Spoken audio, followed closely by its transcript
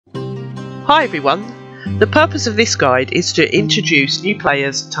Hi everyone, the purpose of this guide is to introduce new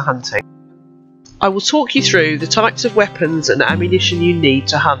players to hunting. I will talk you through the types of weapons and ammunition you need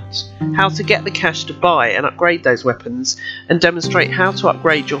to hunt, how to get the cash to buy and upgrade those weapons, and demonstrate how to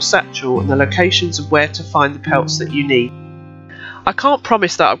upgrade your satchel and the locations of where to find the pelts that you need. I can't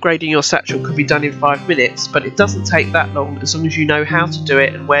promise that upgrading your satchel can be done in 5 minutes, but it doesn't take that long as you know how to do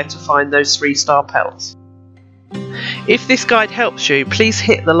it and where to find those 3-star pelts. If this guide helps you, please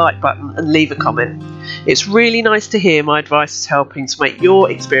hit the like button and leave a comment. It's really nice to hear my advice is helping to make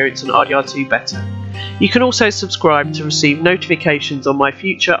your experience on RDR2 better. You can also subscribe to receive notifications on my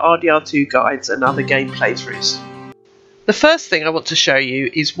future RDR2 guides and other game playthroughs. The first thing I want to show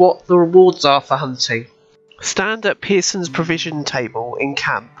you is what the rewards are for hunting. Stand at Pearson's provision table in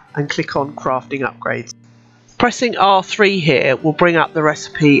camp and click on crafting upgrades. Pressing R3 here will bring up the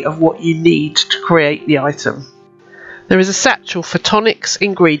recipe of what you need to create the item. There is a satchel for tonics,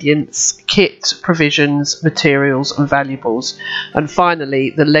 ingredients, kit, provisions, materials and valuables, and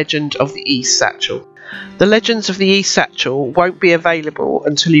finally the Legend of the East Satchel. The Legends of the East Satchel won't be available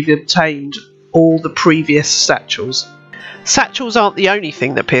until you've obtained all the previous satchels. Satchels aren't the only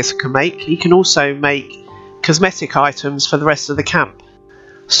thing that Pearson can make, he can also make cosmetic items for the rest of the camp.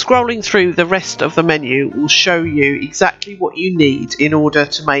 Scrolling through the rest of the menu will show you exactly what you need in order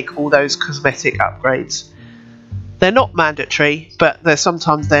to make all those cosmetic upgrades. They're not mandatory, but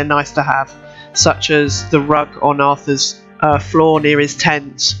sometimes they're nice to have, such as the rug on Arthur's floor near his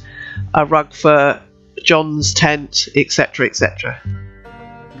tent, a rug for John's tent, etc, etc.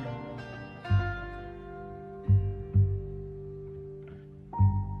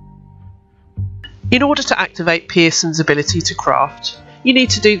 In order to activate Pearson's ability to craft, you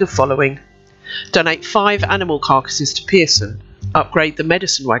need to do the following. Donate 5 animal carcasses to Pearson, upgrade the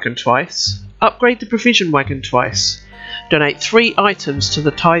medicine wagon twice, upgrade the provision wagon twice, donate 3 items to the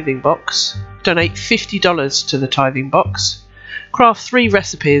tithing box, donate $50 to the tithing box, craft 3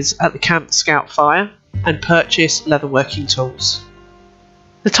 recipes at the camp scout fire, and purchase leatherworking tools.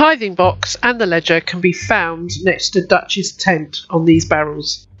 The tithing box and the ledger can be found next to Dutch's tent on these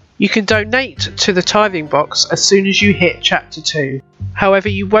barrels. You can donate to the tithing box as soon as you hit chapter 2. However,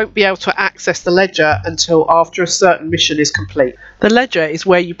 you won't be able to access the ledger until after a certain mission is complete. The ledger is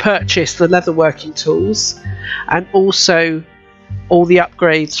where you purchase the leatherworking tools and also all the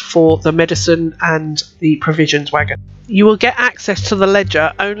upgrades for the medicine and the provisions wagon. You will get access to the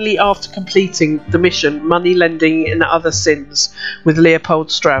ledger only after completing the mission Money Lending and Other Sins with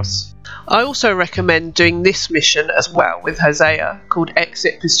Leopold Strauss. I also recommend doing this mission as well with Hosea, called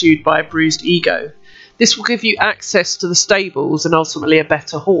Exit Pursued by a Bruised Ego. This will give you access to the stables and ultimately a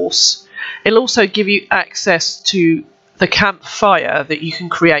better horse. It'll also give you access to the campfire that you can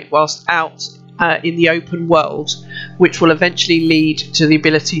create whilst out in the open world, which will eventually lead to the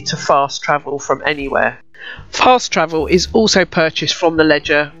ability to fast travel from anywhere. Fast travel is also purchased from the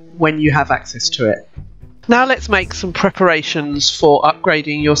ledger when you have access to it. Now let's make some preparations for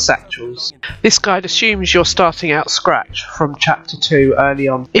upgrading your satchels. This guide assumes you're starting out scratch from chapter 2 early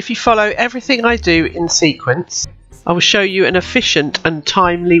on. If you follow everything I do in sequence, I will show you an efficient and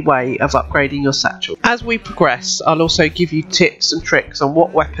timely way of upgrading your satchel. As we progress, I'll also give you tips and tricks on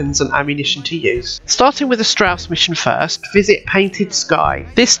what weapons and ammunition to use. Starting with the Strauss Mission first, visit Painted Sky.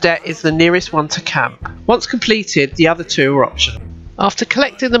 This debt is the nearest one to camp. Once completed, the other 2 are optional. After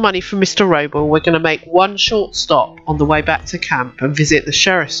collecting the money from Mr. Roble, we're going to make one short stop on the way back to camp and visit the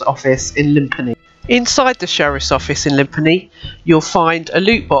Sheriff's office in Limpany. Inside the Sheriff's office in Limpany, you'll find a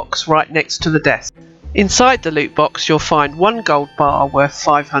loot box right next to the desk. Inside the loot box you'll find 1 gold bar worth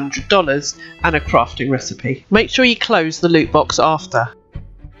 $500 and a crafting recipe. Make sure you close the loot box after.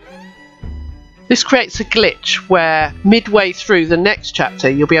 This creates a glitch where midway through the next chapter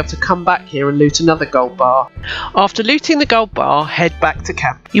you'll be able to come back here and loot another gold bar. After looting the gold bar, head back to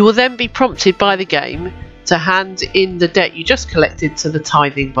camp. You will then be prompted by the game to hand in the debt you just collected to the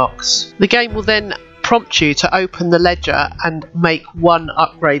tithing box. The game will then prompt you to open the ledger and make 1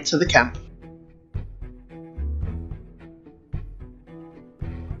 upgrade to the camp.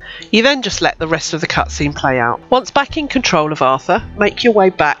 You then just let the rest of the cutscene play out. Once back in control of Arthur, make your way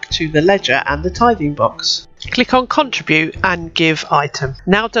back to the ledger and the tithing box. Click on Contribute and Give Item.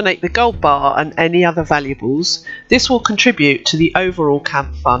 Now donate the gold bar and any other valuables. This will contribute to the overall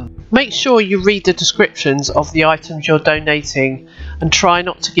camp fund. Make sure you read the descriptions of the items you're donating and try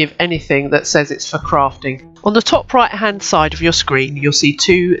not to give anything that says it's for crafting. On the top right hand side of your screen you'll see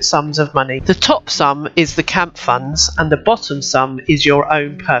 2 sums of money. The top sum is the camp funds and the bottom sum is your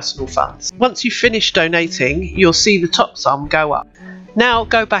own personal funds. Once you finish donating you'll see the top sum go up. Now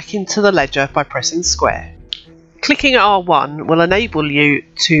go back into the ledger by pressing square. Clicking R1 will enable you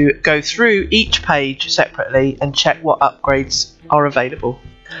to go through each page separately and check what upgrades are available.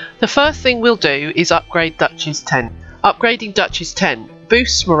 The first thing we'll do is upgrade Dutch's tent. Upgrading Dutch's tent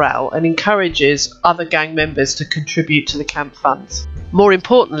boosts morale and encourages other gang members to contribute to the camp funds. More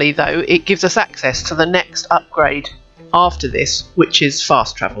importantly though, it gives us access to the next upgrade after this, which is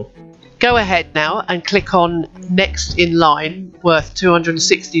fast travel. Go ahead now and click on next in line, worth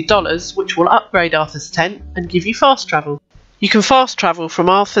 $260, which will upgrade Arthur's tent and give you fast travel. You can fast travel from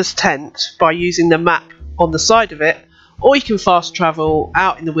Arthur's tent by using the map on the side of it, or you can fast travel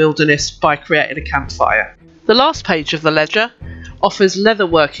out in the wilderness by creating a campfire. The last page of the ledger offers leather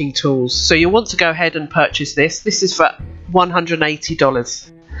working tools, so you'll want to go ahead and purchase this. This is for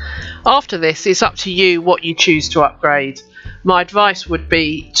 $180. After this, it's up to you what you choose to upgrade. My advice would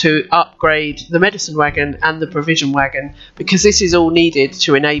be to upgrade the medicine wagon and the provision wagon, because this is all needed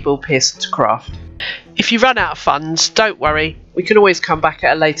to enable Pearson to craft. If you run out of funds, don't worry, we can always come back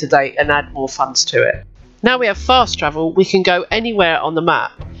at a later date and add more funds to it. Now we have fast travel, we can go anywhere on the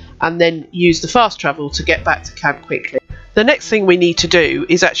map and then use the fast travel to get back to camp quickly. The next thing we need to do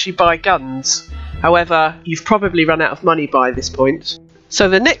is actually buy guns. However, you've probably run out of money by this point. So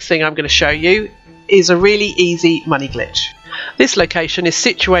the next thing I'm going to show you is a really easy money glitch. This location is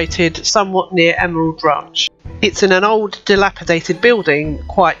situated somewhat near Emerald Ranch. It's in an old dilapidated building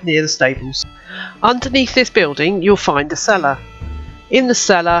quite near the stables. Underneath this building you'll find a cellar. In the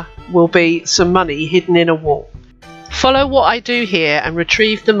cellar will be some money hidden in a wall. Follow what I do here and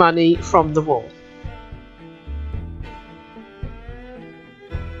retrieve the money from the wall.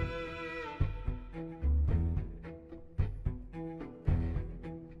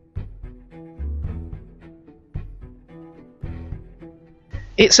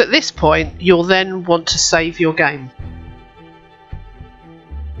 It's at this point you'll then want to save your game.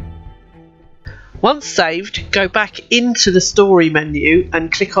 Once saved, go back into the story menu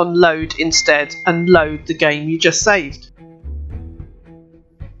and click on load instead and load the game you just saved.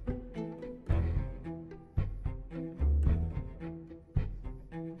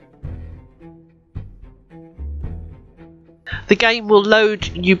 The game will load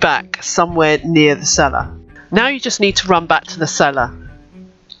you back somewhere near the cellar. Now you just need to run back to the cellar.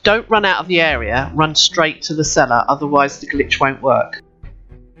 Don't run out of the area, run straight to the cellar, otherwise the glitch won't work.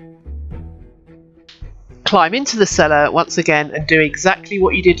 Climb into the cellar once again and do exactly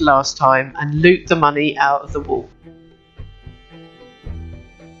what you did last time and loot the money out of the wall.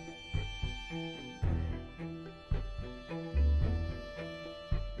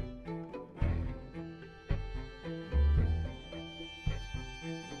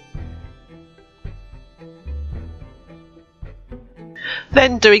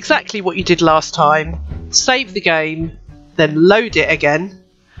 Then do exactly what you did last time, save the game, then load it again,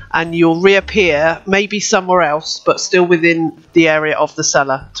 and you'll reappear maybe somewhere else but still within the area of the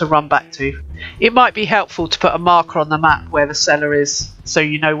cellar to run back to. It might be helpful to put a marker on the map where the cellar is so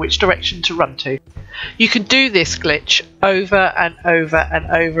you know which direction to run to. You can do this glitch over and over and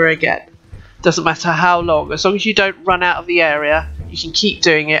over again. Doesn't matter how long, as long as you don't run out of the area, you can keep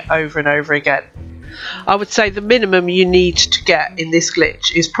doing it over and over again. I would say the minimum you need to get in this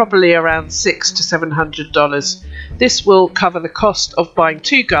glitch is probably around $600 to $700. This will cover the cost of buying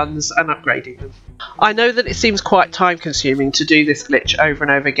 2 guns and upgrading them. I know that it seems quite time consuming to do this glitch over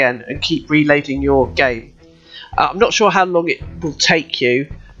and over again and keep reloading your game. I'm not sure how long it will take you,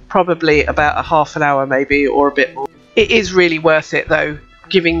 probably about a half an hour maybe, or a bit more. It is really worth it though,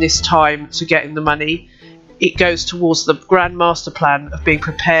 giving this time to getting the money. It goes towards the grand master plan of being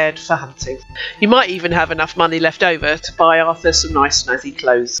prepared for hunting. You might even have enough money left over to buy Arthur some nice snazzy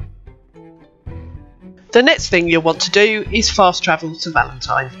clothes. The next thing you'll want to do is fast travel to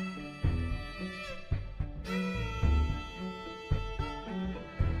Valentine.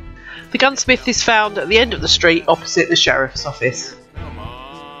 The gunsmith is found at the end of the street opposite the sheriff's office. Come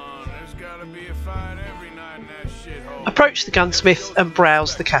on, there's gotta be a fight every night in that shithole. Approach the gunsmith and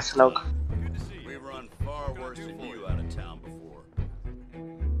browse the catalogue.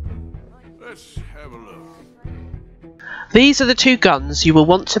 Let's have a look. These are the 2 guns you will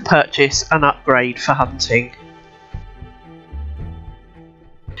want to purchase and upgrade for hunting.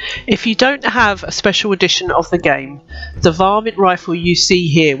 If you don't have a special edition of the game, the varmint rifle you see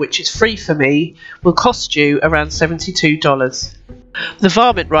here, which is free for me, will cost you around $72. The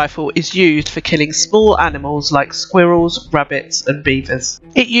varmint rifle is used for killing small animals like squirrels, rabbits and beavers.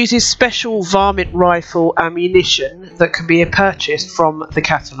 It uses special varmint rifle ammunition that can be purchased from the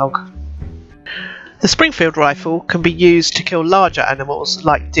catalogue. The Springfield rifle can be used to kill larger animals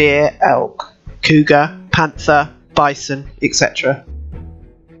like deer, elk, cougar, panther, bison, etc.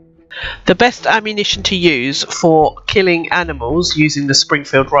 The best ammunition to use for killing animals using the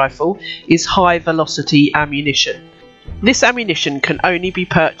Springfield rifle is high velocity ammunition. This ammunition can only be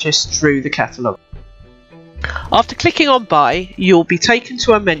purchased through the catalogue. After clicking on buy, you'll be taken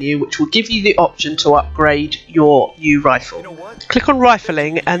to a menu which will give you the option to upgrade your new rifle. Click on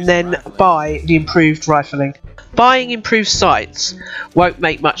rifling and then buy the improved rifling. Buying improved sights won't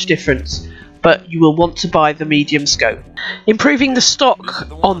make much difference, but you will want to buy the medium scope. Improving the stock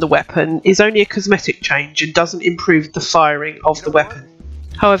on the weapon is only a cosmetic change and doesn't improve the firing of the weapon.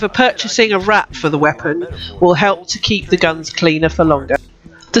 However, purchasing a wrap for the weapon will help to keep the guns cleaner for longer.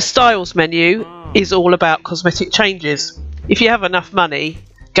 The styles menu is all about cosmetic changes. If you have enough money,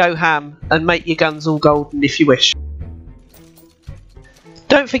 go ham and make your guns all golden if you wish.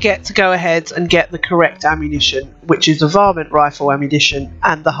 Don't forget to go ahead and get the correct ammunition, which is the varmint rifle ammunition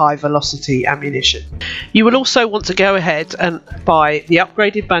and the high velocity ammunition. You will also want to go ahead and buy the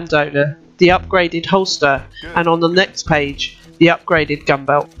upgraded bandola, the upgraded holster, and on the next page, the upgraded gun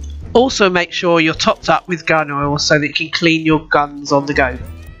belt. Also make sure you're topped up with gun oil so that you can clean your guns on the go.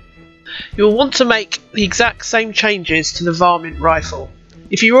 You will want to make the exact same changes to the varmint rifle.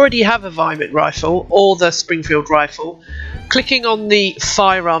 If you already have a varmint rifle or the Springfield rifle, clicking on the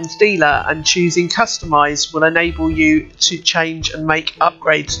firearms dealer and choosing customize will enable you to change and make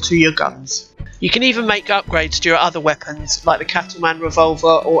upgrades to your guns. You can even make upgrades to your other weapons like the Cattleman revolver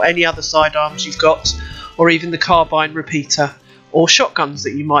or any other sidearms you've got, or even the carbine repeater or shotguns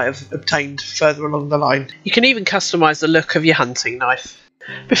that you might have obtained further along the line. You can even customize the look of your hunting knife.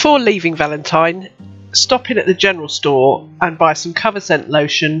 Before leaving Valentine, stop in at the general store and buy some cover scent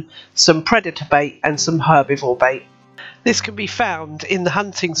lotion, some predator bait and some herbivore bait. This can be found in the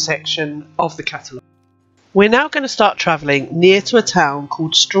hunting section of the catalogue. We're now going to start travelling near to a town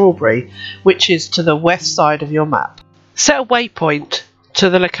called Strawberry, which is to the west side of your map. Set a waypoint to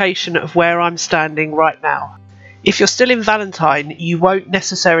the location of where I'm standing right now. If you're still in Valentine, you won't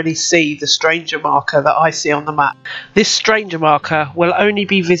necessarily see the stranger marker that I see on the map. This stranger marker will only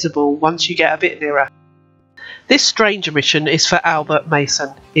be visible once you get a bit nearer. This stranger mission is for Albert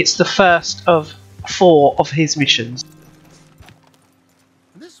Mason. It's the first of 4 of his missions.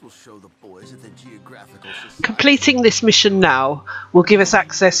 This will show the boys at the geographical society. Completing this mission now will give us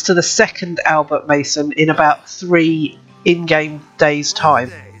access to the second Albert Mason in about 3 in-game days'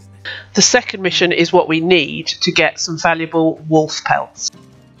 time. The second mission is what we need to get some valuable wolf pelts.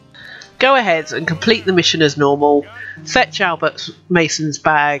 Go ahead and complete the mission as normal, fetch Albert Mason's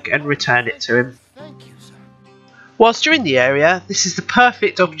bag and return it to him. Thank you, sir. Whilst you're in the area, this is the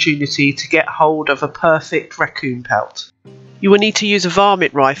perfect opportunity to get hold of a perfect raccoon pelt. You will need to use a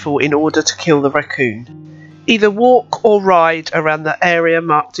varmint rifle in order to kill the raccoon. Either walk or ride around the area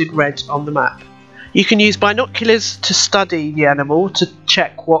marked in red on the map. You can use binoculars to study the animal to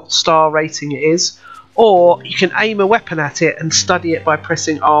check what star rating it is, or you can aim a weapon at it and study it by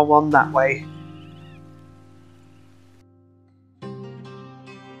pressing R1 that way.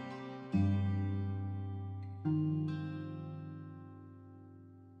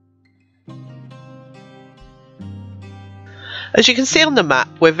 As you can see on the map,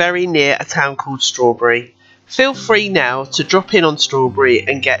 we're very near a town called Strawberry. Feel free now to drop in on Strawberry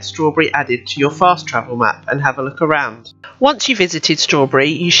and get Strawberry added to your fast travel map and have a look around. Once you visited Strawberry,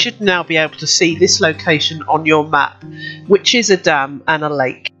 you should now be able to see this location on your map, which is a dam and a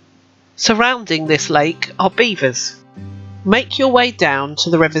lake. Surrounding this lake are beavers. Make your way down to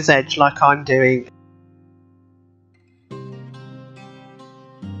the river's edge like I'm doing.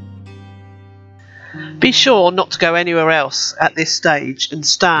 Be sure not to go anywhere else at this stage and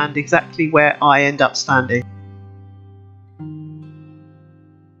stand exactly where I end up standing.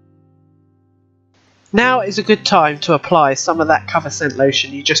 Now is a good time to apply some of that cover scent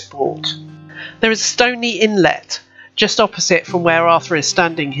lotion you just bought. There is a stony inlet just opposite from where Arthur is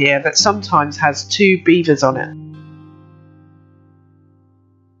standing here that sometimes has 2 beavers on it.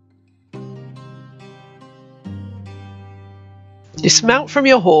 Dismount from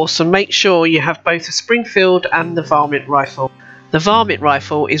your horse and make sure you have both a Springfield and the varmint rifle. The varmint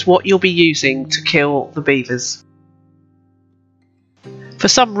rifle is what you'll be using to kill the beavers. For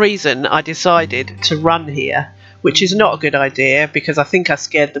some reason I decided to run here, which is not a good idea because I think I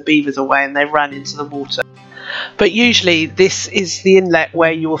scared the beavers away and they ran into the water. But usually this is the inlet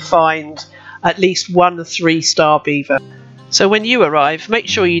where you will find at least 1 3-star beaver. So when you arrive, make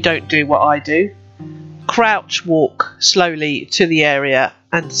sure you don't do what I do. Crouch walk slowly to the area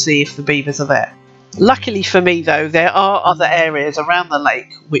and see if the beavers are there. Luckily for me though, there are other areas around the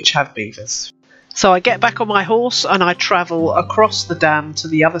lake which have beavers. So I get back on my horse and I travel across the dam to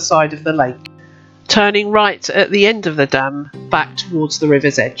the other side of the lake. turning right at the end of the dam back towards the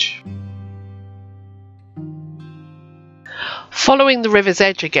river's edge. Following the river's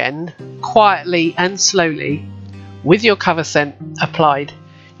edge again, quietly and slowly, with your cover scent applied,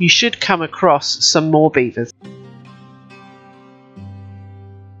 you should come across some more beavers.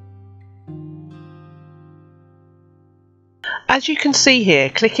 As you can see here,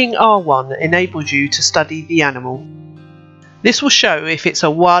 clicking R1 enables you to study the animal. This will show if it's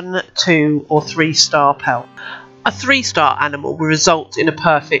a 1, 2 or 3 star pelt. A 3-star animal will result in a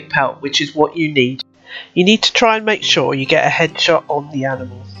perfect pelt, which is what you need. You need to try and make sure you get a headshot on the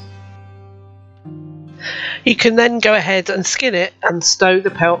animal. You can then go ahead and skin it and stow the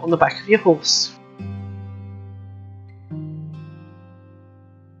pelt on the back of your horse.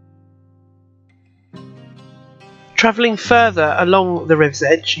 Travelling further along the river's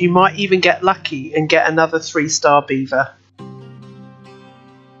edge, you might even get lucky and get another 3-star beaver.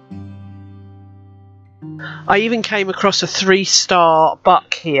 I even came across a 3-star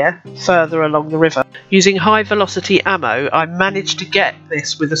buck here, further along the river. Using high velocity ammo, I managed to get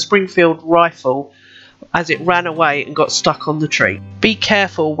this with a Springfield rifle as it ran away and got stuck on the tree. Be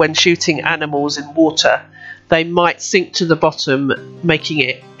careful when shooting animals in water. They might sink to the bottom, making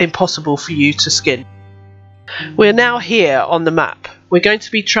it impossible for you to skin. We're now here on the map. We're going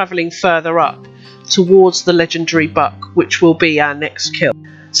to be travelling further up towards the legendary buck, which will be our next kill.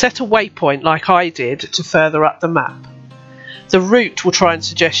 Set a waypoint like I did to further up the map. The route will try and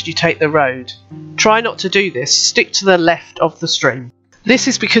suggest you take the road. Try not to do this, stick to the left of the stream. This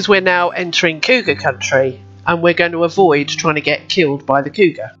is because we're now entering cougar country and we're going to avoid trying to get killed by the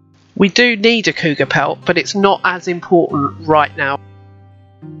cougar. We do need a cougar pelt, but it's not as important right now.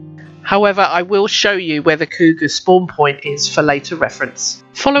 However, I will show you where the cougar spawn point is for later reference.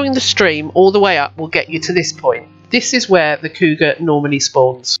 Following the stream all the way up will get you to this point. This is where the cougar normally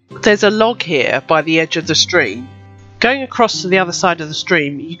spawns. There's a log here by the edge of the stream. Going across to the other side of the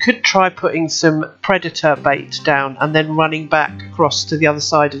stream, you could try putting some predator bait down and then running back across to the other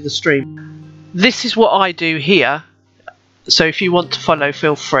side of the stream. This is what I do here, so if you want to follow,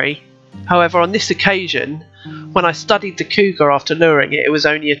 feel free. However, on this occasion, when I studied the cougar after luring it, it was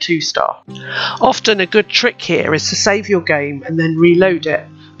only a 2-star. Often a good trick here is to save your game and then reload it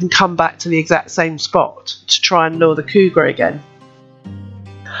and come back to the exact same spot to try and lure the cougar again.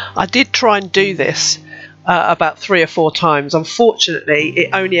 I did try and do this about 3 or 4 times. Unfortunately, it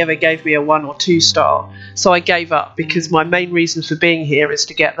only ever gave me a 1 or 2 star, so I gave up because my main reason for being here is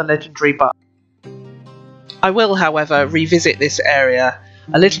to get the legendary buck. I will, however, revisit this area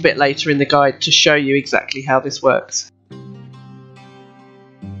a little bit later in the guide to show you exactly how this works.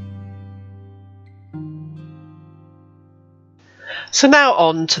 So now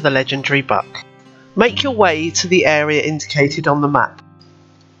on to the legendary buck. Make your way to the area indicated on the map.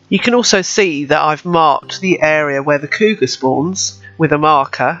 You can also see that I've marked the area where the cougar spawns with a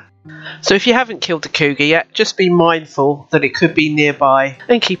marker. So if you haven't killed the cougar yet, just be mindful that it could be nearby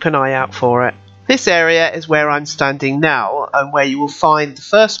and keep an eye out for it. This area is where I'm standing now and where you will find the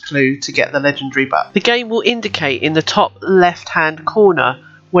first clue to get the legendary buck. The game will indicate in the top left hand corner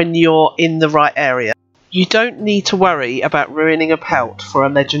when you're in the right area. You don't need to worry about ruining a pelt for a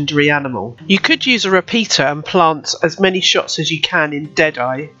legendary animal. You could use a repeater and plant as many shots as you can in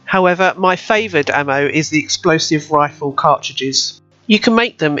Deadeye. However, my favoured ammo is the explosive rifle cartridges. You can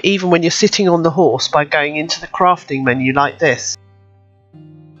make them even when you're sitting on the horse by going into the crafting menu like this.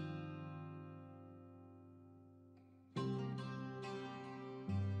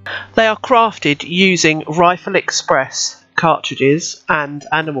 They are crafted using Rifle Express cartridges and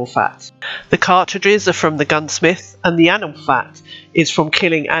animal fat. The cartridges are from the gunsmith and the animal fat is from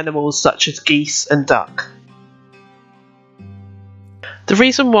killing animals such as geese and duck. The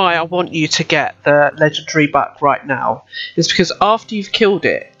reason why I want you to get the legendary buck right now is because after you've killed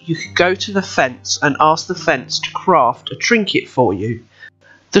it, you can go to the fence and ask the fence to craft a trinket for you.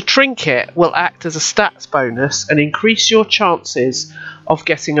 The trinket will act as a stats bonus and increase your chances of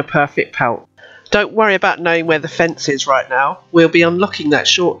getting a perfect pelt. Don't worry about knowing where the fence is right now. We'll be unlocking that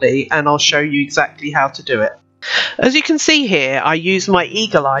shortly and I'll show you exactly how to do it. As you can see here, I used my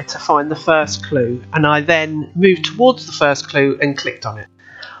eagle eye to find the first clue and I then moved towards the first clue and clicked on it.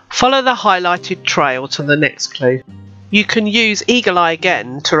 Follow the highlighted trail to the next clue. You can use eagle eye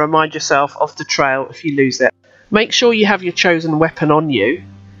again to remind yourself of the trail if you lose it. Make sure you have your chosen weapon on you.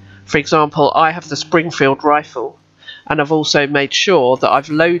 For example, I have the Springfield rifle and I've also made sure that I've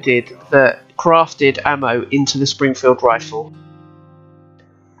loaded the crafted ammo into the Springfield rifle.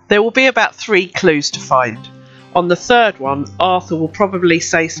 There will be about 3 clues to find. On the third one, Arthur will probably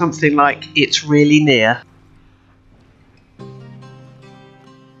say something like, "It's really near."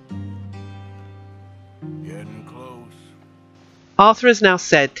 Arthur has now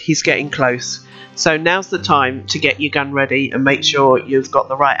said he's getting close, so now's the time to get your gun ready and make sure you've got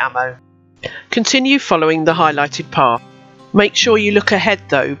the right ammo. Continue following the highlighted path. Make sure you look ahead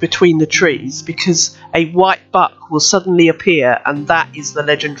though between the trees, because a white buck will suddenly appear, and that is the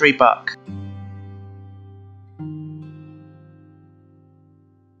legendary buck.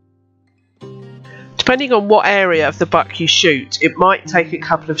 Depending on what area of the buck you shoot, it might take a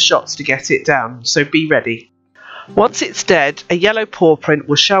couple of shots to get it down, so be ready. Once it's dead, a yellow paw print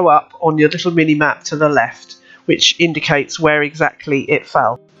will show up on your little mini-map to the left, which indicates where exactly it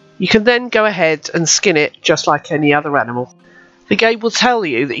fell. You can then go ahead and skin it just like any other animal. The game will tell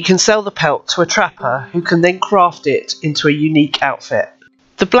you that you can sell the pelt to a trapper who can then craft it into a unique outfit.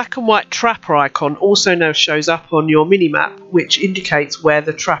 The black and white trapper icon also now shows up on your mini-map, which indicates where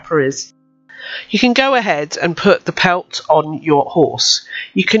the trapper is. You can go ahead and put the pelt on your horse.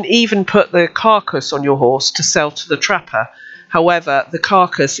 You can even put the carcass on your horse to sell to the trapper. However, the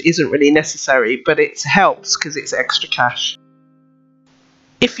carcass isn't really necessary, but it helps because it's extra cash.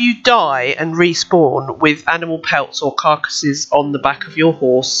 If you die and respawn with animal pelts or carcasses on the back of your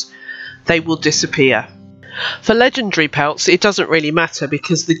horse, they will disappear. For legendary pelts, it doesn't really matter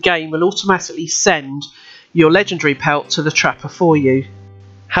because the game will automatically send your legendary pelt to the trapper for you.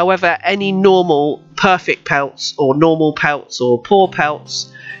 However, any normal perfect pelts or normal pelts or poor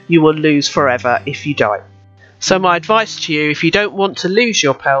pelts, you will lose forever if you die. So my advice to you, if you don't want to lose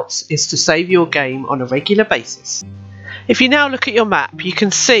your pelts, is to save your game on a regular basis. If you now look at your map, you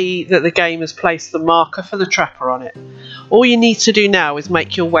can see that the game has placed the marker for the trapper on it. All you need to do now is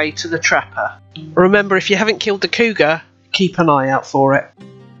make your way to the trapper. Remember, if you haven't killed the cougar, keep an eye out for it.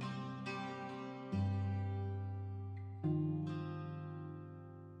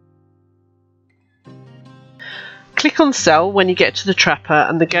 Click on sell when you get to the trapper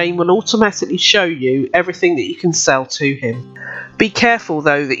and the game will automatically show you everything that you can sell to him. Be careful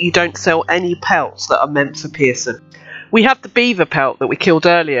though that you don't sell any pelts that are meant for Pearson. We have the beaver pelt that we killed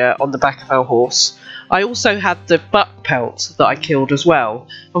earlier on the back of our horse. I also had the buck pelt that I killed as well.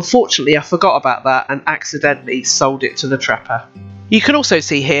 Unfortunately, I forgot about that and accidentally sold it to the trapper. You can also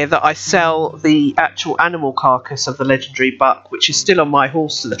see here that I sell the actual animal carcass of the legendary buck, which is still on my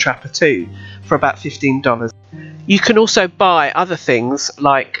horse, to the trapper too, for about $15. You can also buy other things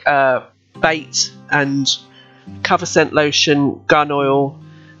like bait and cover scent lotion, gun oil,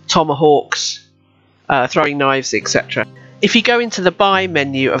 tomahawks, throwing knives, etc. If you go into the buy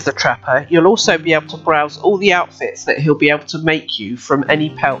menu of the trapper, you'll also be able to browse all the outfits that he'll be able to make you from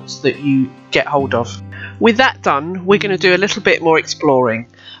any pelts that you get hold of. With that done, we're going to do a little bit more exploring.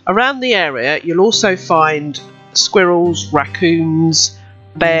 Around the area you'll also find squirrels, raccoons,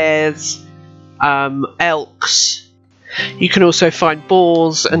 bears, elks. You can also find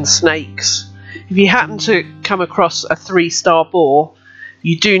boars and snakes. If you happen to come across a 3-star boar,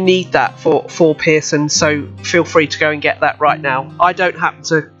 you do need that for Pearson, so feel free to go and get that right now. I don't happen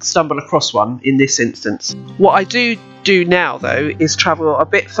to stumble across one in this instance. What I do now though is travel a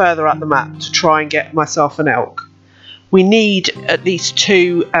bit further up the map to try and get myself an elk. We need at least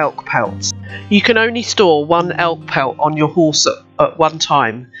 2 elk pelts. You can only store 1 elk pelt on your horse at one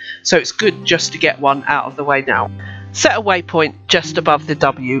time, so it's good just to get one out of the way now. Set a waypoint just above the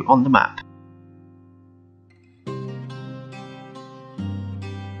W on the map.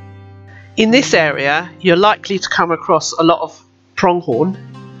 In this area, you're likely to come across a lot of pronghorn,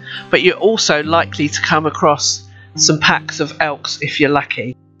 but you're also likely to come across some packs of elks if you're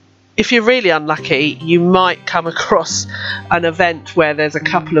lucky. If you're really unlucky, you might come across an event where there's a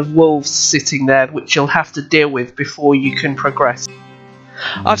couple of wolves sitting there which you'll have to deal with before you can progress.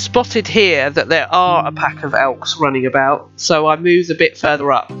 I've spotted here that there are a pack of elks running about, so I moved a bit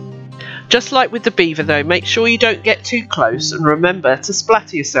further up. Just like with the beaver though, make sure you don't get too close and remember to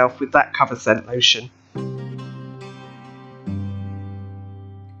splatter yourself with that cover scent lotion.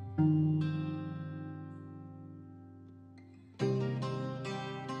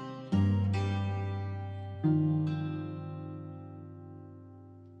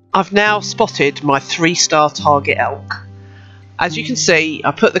 I've now spotted my 3-star target elk. As you can see,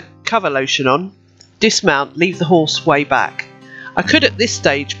 I put the cover lotion on, dismount, leave the horse way back. I could at this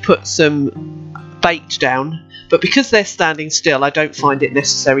stage put some bait down, but because they're standing still I don't find it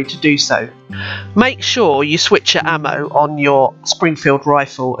necessary to do so. Make sure you switch your ammo on your Springfield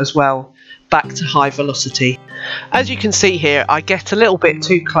rifle as well, back to high velocity. As you can see here, I get a little bit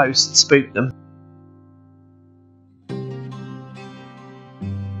too close and spook them.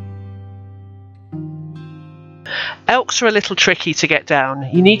 Elks are a little tricky to get down.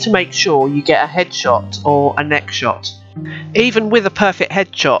 You need to make sure you get a headshot or a neck shot. Even with a perfect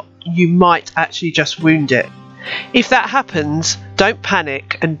headshot, you might actually just wound it. If that happens, don't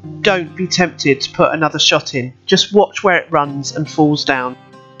panic and don't be tempted to put another shot in. Just watch where it runs and falls down.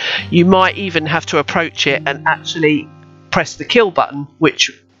 You might even have to approach it and actually press the kill button,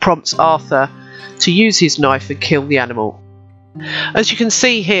 which prompts Arthur to use his knife and kill the animal. As you can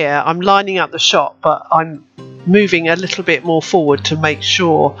see here, I'm lining up the shot, but I'm moving a little bit more forward to make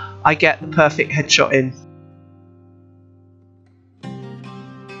sure I get the perfect headshot in.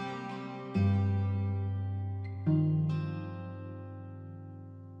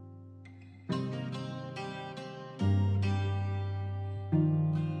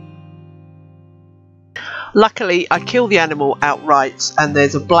 Luckily, I kill the animal outright, and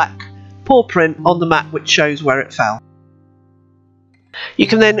there's a black paw print on the map which shows where it fell. You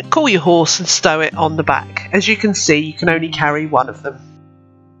can then call your horse and stow it on the back. As you can see, you can only carry one of them.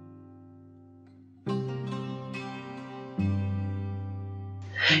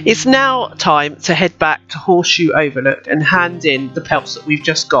 It's now time to head back to Horseshoe Overlook and hand in the pelts that we've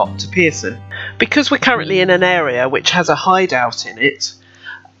just got to Pearson. Because we're currently in an area which has a hideout in it,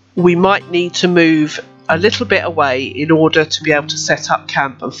 we might need to move a little bit away in order to be able to set up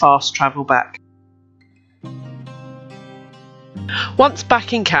camp and fast travel back. Once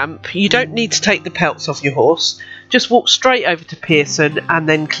back in camp, you don't need to take the pelts off your horse, just walk straight over to Pearson and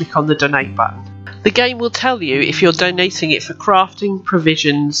then click on the donate button. The game will tell you if you're donating it for crafting,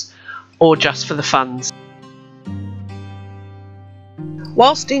 provisions, or just for the funds.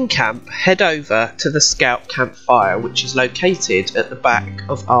 Whilst in camp, head over to the scout campfire, which is located at the back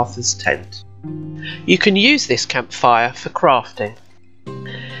of Arthur's tent. You can use this campfire for crafting.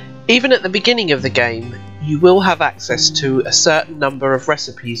 Even at the beginning of the game, you will have access to a certain number of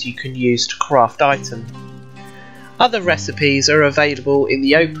recipes you can use to craft items. Other recipes are available in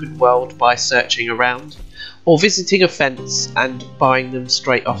the open world by searching around, or visiting a fence and buying them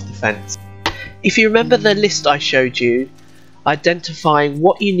straight off the fence. If you remember the list I showed you, identifying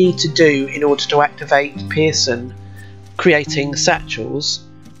what you need to do in order to activate Pearson, creating satchels,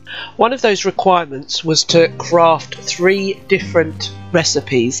 one of those requirements was to craft 3 different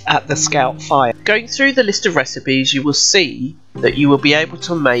recipes at the scout fire. Going through the list of recipes, you will see that you will be able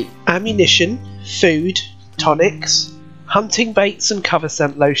to make ammunition, food, tonics, hunting baits and cover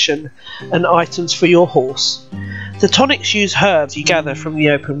scent lotion, and items for your horse. The tonics use herbs you gather from the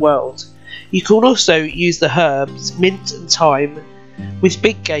open world. You can also use the herbs, mint and thyme, with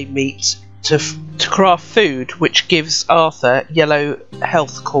big game meat to craft food, which gives Arthur yellow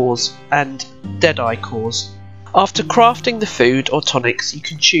health cores and deadeye cores. After crafting the food or tonics, you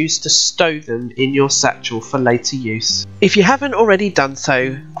can choose to stow them in your satchel for later use. If you haven't already done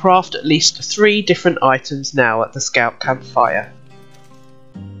so, craft at least 3 different items now at the scout campfire.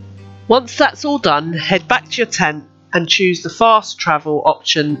 Once that's all done, head back to your tent and choose the fast travel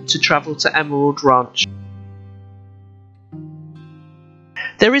option to travel to Emerald Ranch.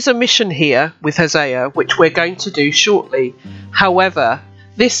 There is a mission here with Hosea which we're going to do shortly. However,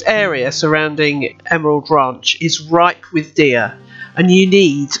 this area surrounding Emerald Ranch is ripe with deer, and you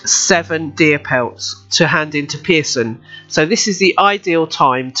need 7 deer pelts to hand into Pearson, so this is the ideal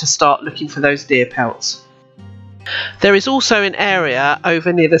time to start looking for those deer pelts. There is also an area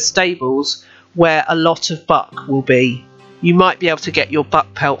over near the stables where a lot of buck will be. You might be able to get your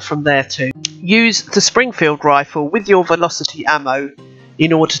buck pelt from there too. Use the Springfield rifle with your velocity ammo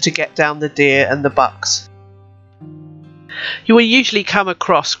in order to get down the deer and the bucks. You will usually come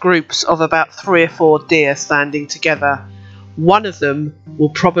across groups of about 3 or 4 deer standing together. One of them will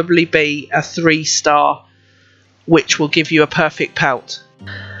probably be a 3-star, which will give you a perfect pelt.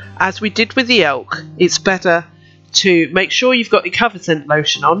 As we did with the elk, it's better to make sure you've got your cover scent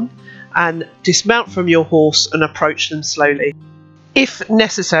lotion on and dismount from your horse and approach them slowly. If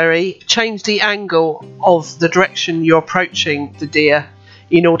necessary, change the angle of the direction you're approaching the deer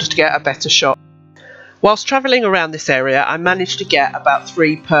in order to get a better shot. Whilst travelling around this area, I managed to get about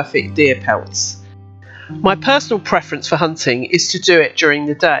 3 perfect deer pelts. My personal preference for hunting is to do it during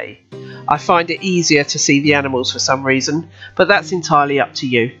the day. I find it easier to see the animals for some reason, but that's entirely up to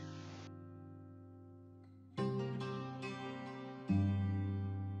you.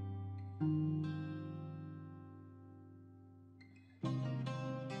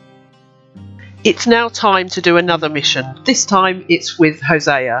 It's now time to do another mission. This time it's with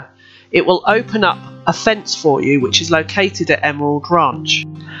Hosea. It will open up a fence for you which is located at Emerald Ranch.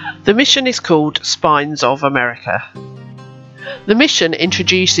 The mission is called Spines of America. The mission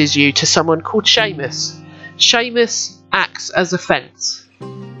introduces you to someone called Seamus. Seamus acts as a fence.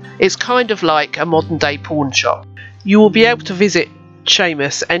 It's kind of like a modern day pawn shop. You will be able to visit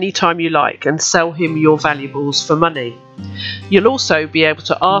Seamus anytime you like and sell him your valuables for money. You'll also be able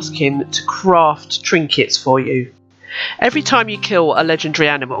to ask him to craft trinkets for you. Every time you kill a legendary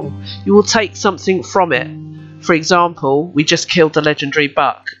animal, you will take something from it. For example, we just killed the legendary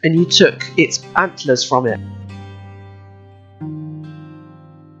buck and you took its antlers from it.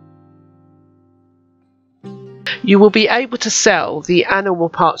 You will be able to sell the animal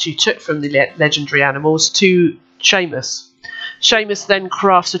parts you took from the legendary animals to Seamus. Seamus then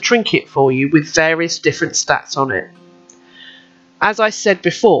crafts a trinket for you with various different stats on it. As I said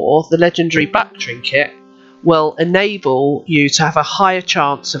before, the legendary buck trinket will enable you to have a higher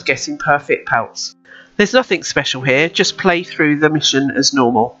chance of getting perfect pelts. There's nothing special here, just play through the mission as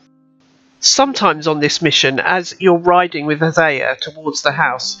normal. Sometimes on this mission, as you're riding with Hosea towards the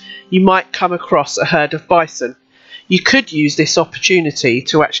house, you might come across a herd of bison. You could use this opportunity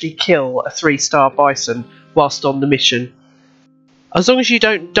to actually kill a 3-star bison whilst on the mission. As long as you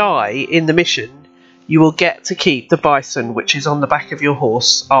don't die in the mission, you will get to keep the bison which is on the back of your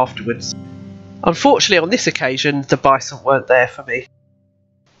horse afterwards. Unfortunately on this occasion the bison weren't there for me.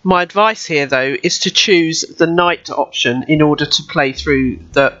 My advice here though is to choose the night option in order to play through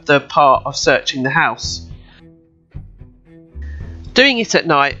the part of searching the house. Doing it at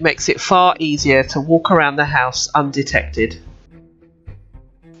night makes it far easier to walk around the house undetected.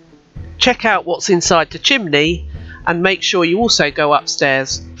 Check out what's inside the chimney and make sure you also go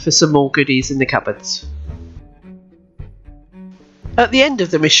upstairs for some more goodies in the cupboards. At the end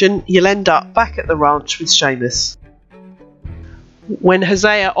of the mission, you'll end up back at the ranch with Seamus. When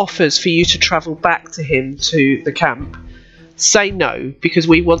Hosea offers for you to travel back to him to the camp, say no, because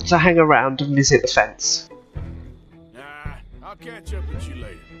we want to hang around and visit the fence. Nah, I'll catch up with you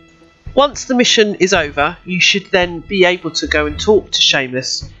later. Once the mission is over, you should then be able to go and talk to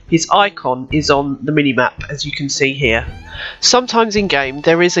Seamus. His icon is on the minimap, as you can see here. Sometimes in game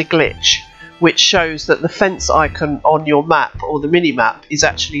there is a glitch which shows that the fence icon on your map or the minimap is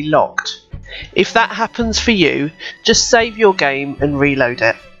actually locked. If that happens for you, just save your game and reload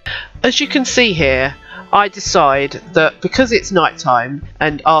it. As you can see here, I decide that because it's night time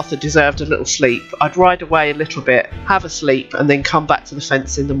and Arthur deserved a little sleep, I'd ride away a little bit, have a sleep and then come back to the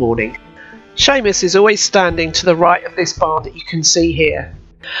fence in the morning. Seamus is always standing to the right of this barn that you can see here.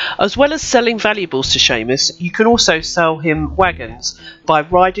 As well as selling valuables to Seamus, you can also sell him wagons by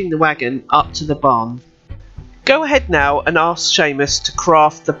riding the wagon up to the barn. Go ahead now and ask Seamus to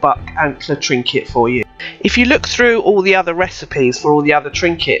craft the buck antler trinket for you. If you look through all the other recipes for all the other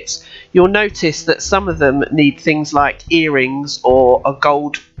trinkets, you'll notice that some of them need things like earrings or a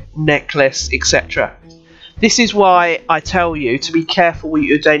gold necklace, etc. This is why I tell you to be careful what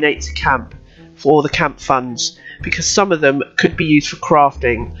you donate to camp for the camp funds, because some of them could be used for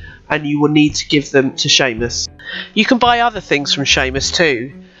crafting and you will need to give them to Seamus. You can buy other things from Seamus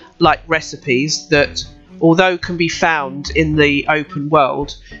too, like recipes that, although can be found in the open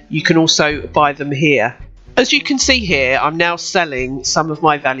world, you can also buy them here. As you can see here, I'm now selling some of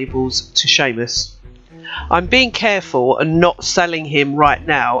my valuables to Seamus. I'm being careful and not selling him right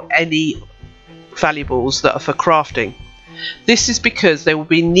now any valuables that are for crafting. This is because they will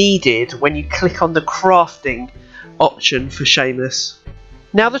be needed when you click on the crafting option for Seamus.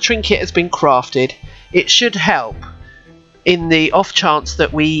 Now the trinket has been crafted, it should help in the off chance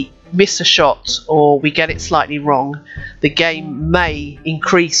that we miss a shot or we get it slightly wrong. The game may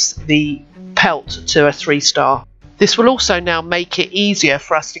increase the pelt to a 3-star. This will also now make it easier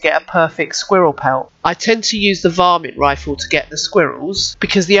for us to get a perfect squirrel pelt. I tend to use the varmint rifle to get the squirrels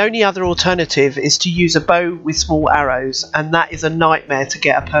because the only other alternative is to use a bow with small arrows, and that is a nightmare to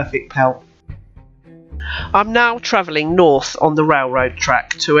get a perfect pelt. I'm now travelling north on the railroad track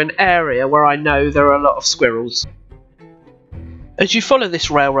to an area where I know there are a lot of squirrels. As you follow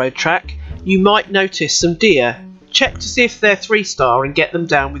this railroad track, you might notice some deer. Check to see if they're 3-star and get them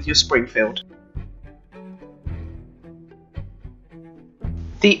down with your Springfield.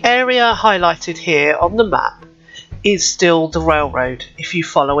 The area highlighted here on the map is still the railroad if you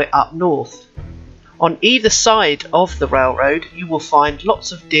follow it up north. On either side of the railroad you will find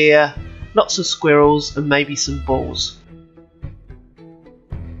lots of deer, lots of squirrels and maybe some bulls.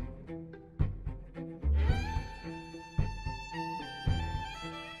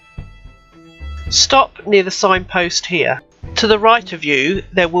 Stop near the signpost here. To the right of you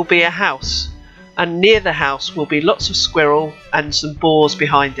there will be a house, and near the house will be lots of squirrel and some boars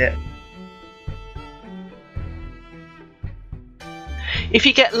behind it. If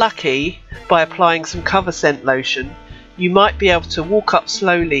you get lucky by applying some cover scent lotion, you might be able to walk up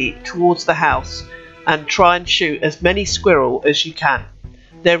slowly towards the house and try and shoot as many squirrel as you can.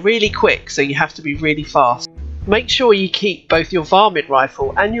 They're really quick, so you have to be really fast. Make sure you keep both your varmint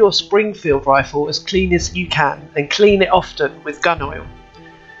rifle and your Springfield rifle as clean as you can, and clean it often with gun oil.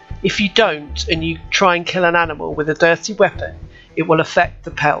 If you don't and you try and kill an animal with a dirty weapon, it will affect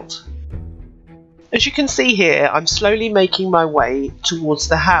the pelt. As you can see here, I'm slowly making my way towards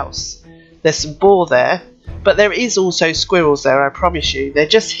the house. There's some boar there, but there is also squirrels there, I promise you. They're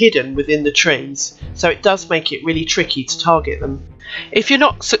just hidden within the trees, so it does make it really tricky to target them. If you're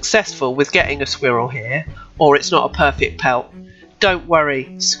not successful with getting a squirrel here, or it's not a perfect pelt, don't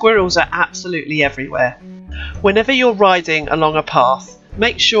worry, squirrels are absolutely everywhere. Whenever you're riding along a path,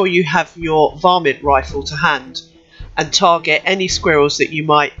 make sure you have your varmint rifle to hand and target any squirrels that you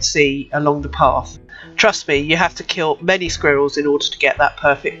might see along the path. Trust me, you have to kill many squirrels in order to get that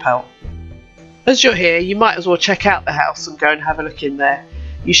perfect pelt. As you're here, you might as well check out the house and go and have a look in there.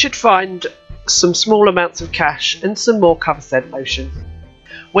 You should find some small amounts of cash and some more cover scent lotion.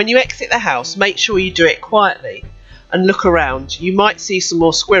 When you exit the house, make sure you do it quietly and look around. You might see some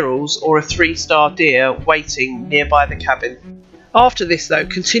more squirrels or a 3-star deer waiting nearby the cabin. After this though,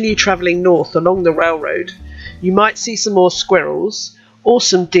 continue travelling north along the railroad. You might see some more squirrels or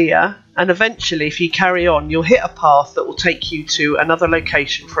some deer, and eventually if you carry on you'll hit a path that will take you to another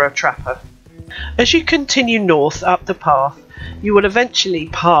location for a trapper. As you continue north up the path, you will eventually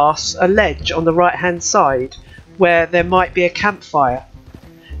pass a ledge on the right hand side where there might be a campfire.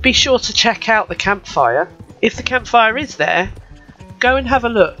 Be sure to check out the campfire. If the campfire is there, go and have a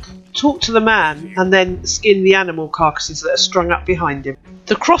look, talk to the man, and then skin the animal carcasses that are strung up behind him.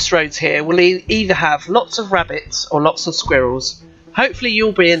 The crossroads here will either have lots of rabbits or lots of squirrels. Hopefully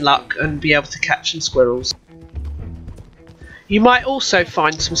you'll be in luck and be able to catch some squirrels. You might also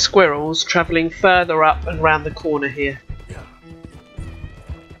find some squirrels travelling further up and round the corner here.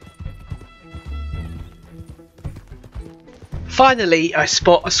 Finally, I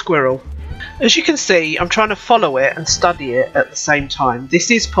spot a squirrel. As you can see, I'm trying to follow it and study it at the same time.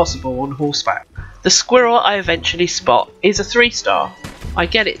 This is possible on horseback. The squirrel I eventually spot is a 3-star. I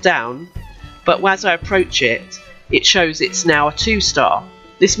get it down, but as I approach it, it shows it's now a 2-star.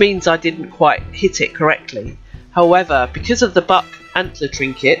 This means I didn't quite hit it correctly. However, because of the buck antler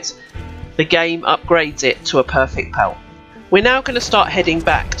trinket, the game upgrades it to a perfect pelt. We're now going to start heading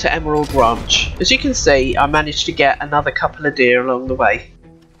back to Emerald Ranch. As you can see, I managed to get another couple of deer along the way.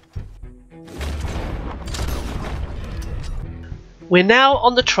 We're now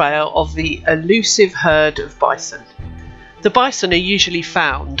on the trail of the elusive herd of bison. The bison are usually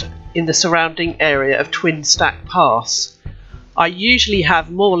found in the surrounding area of Twin Stack Pass. I usually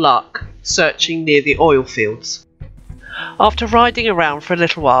have more luck searching near the oil fields. After riding around for a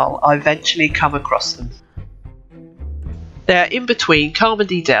little while, I eventually come across them. They're in between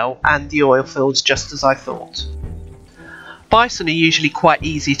Carmody Dell and the oil fields, just as I thought. Bison are usually quite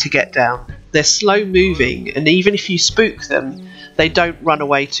easy to get down. They're slow moving, and even if you spook them, they don't run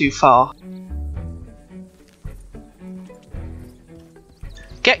away too far.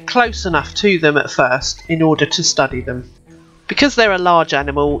 Get close enough to them at first in order to study them. Because they're a large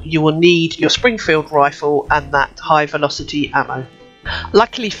animal, you will need your Springfield rifle and that high velocity ammo.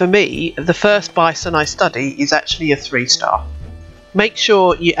 Luckily for me, the first bison I study is actually a 3-star. Make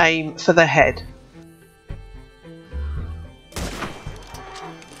sure you aim for the head.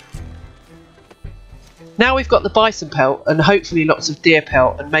 Now we've got the bison pelt and hopefully lots of deer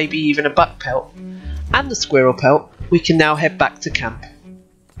pelt and maybe even a buck pelt and the squirrel pelt, we can now head back to camp.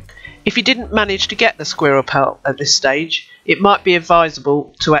 If you didn't manage to get the squirrel pelt at this stage, it might be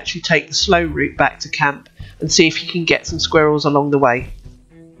advisable to actually take the slow route back to camp and see if you can get some squirrels along the way.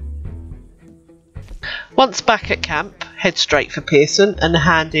 Once back at camp, head straight for Pearson and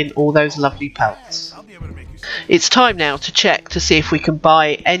hand in all those lovely pelts. It's time now to check to see if we can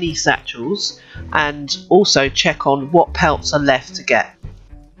buy any satchels and also check on what pelts are left to get.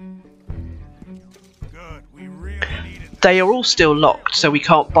 They are all still locked, so we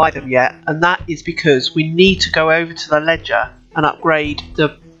can't buy them yet, and that is because we need to go over to the ledger and upgrade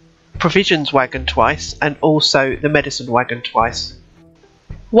the provisions wagon twice and also the medicine wagon twice.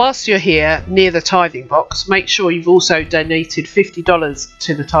 Whilst you're here near the tithing box, make sure you've also donated $50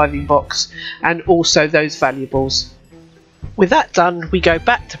 to the tithing box and also those valuables. With that done, we go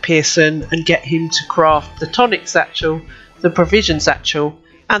back to Pearson and get him to craft the tonic satchel, the provision satchel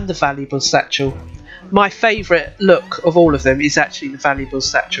and the valuables satchel. My favourite look of all of them is actually the valuables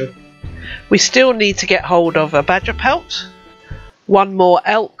satchel. We still need to get hold of a badger pelt, one more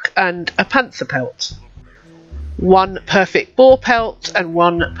elk and a panther pelt, one perfect boar pelt and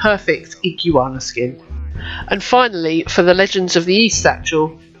one perfect iguana skin. And finally, for the Legends of the East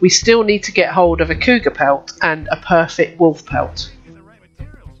Satchel, we still need to get hold of a cougar pelt and a perfect wolf pelt.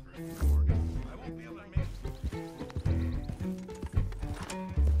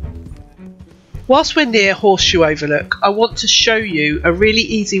 Whilst we're near Horseshoe Overlook, I want to show you a really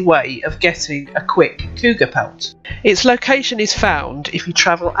easy way of getting a quick cougar pelt. Its location is found if you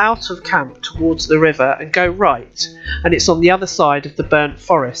travel out of camp towards the river and go right, and it's on the other side of the burnt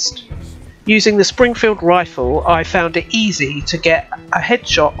forest. Using the Springfield rifle, I found it easy to get a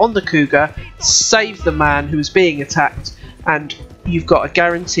headshot on the cougar, save the man who was being attacked, and you've got a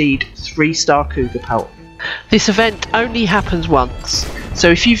guaranteed 3-star cougar pelt. This event only happens once, so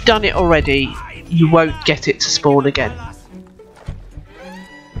if you've done it already, you won't get it to spawn again.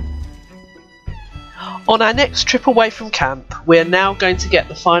 On our next trip away from camp, we are now going to get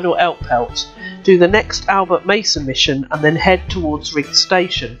the final elk pelt, do the next Albert Mason mission, and then head towards Riggs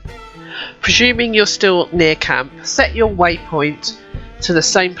Station. Presuming you're still near camp, set your waypoint to the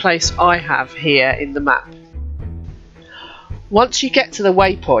same place I have here in the map. Once you get to the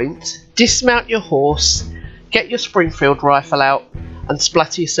waypoint, dismount your horse, get your Springfield rifle out and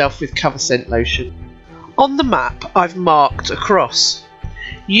splatter yourself with cover scent lotion. On the map I've marked a cross.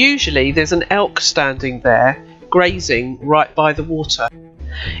 Usually there's an elk standing there, grazing right by the water.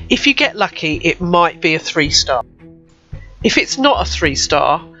 If you get lucky, it might be a 3-star. If it's not a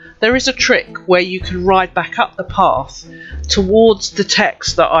 3-star, there is a trick where you can ride back up the path towards the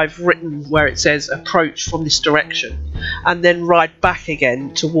text that I've written where it says approach from this direction, and then ride back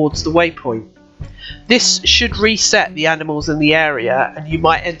again towards the waypoint. This should reset the animals in the area, and you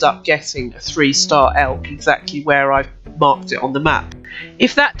might end up getting a 3-star elk exactly where I've marked it on the map.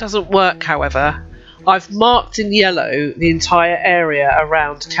 If that doesn't work, however, I've marked in yellow the entire area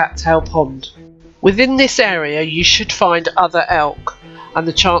around Cattail Pond. Within this area you should find other elk, and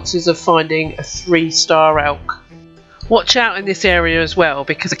the chances of finding a 3-star elk. Watch out in this area as well,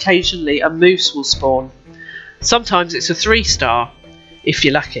 because occasionally a moose will spawn. Sometimes it's a 3-star, if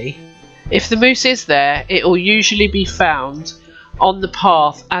you're lucky. If the moose is there, it will usually be found on the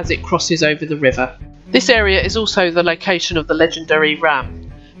path as it crosses over the river. This area is also the location of the legendary ram,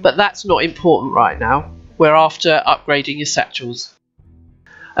 but that's not important right now. We're after upgrading your satchels.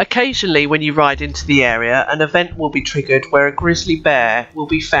 Occasionally when you ride into the area, an event will be triggered where a grizzly bear will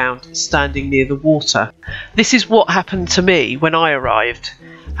be found standing near the water. This is what happened to me when I arrived.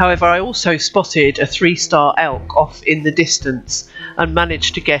 However, I also spotted a 3-star elk off in the distance and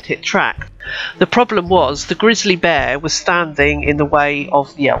managed to get it tracked. The problem was the grizzly bear was standing in the way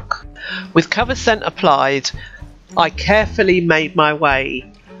of the elk. With cover scent applied, I carefully made my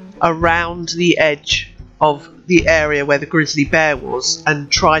way around the edge of the area where the grizzly bear was and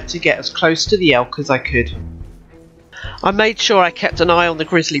tried to get as close to the elk as I could. I made sure I kept an eye on the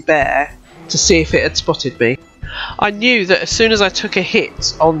grizzly bear to see if it had spotted me. I knew that as soon as I took a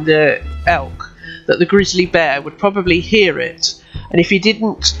hit on the elk that the grizzly bear would probably hear it, and if he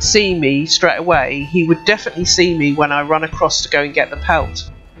didn't see me straight away, he would definitely see me when I run across to go and get the pelt.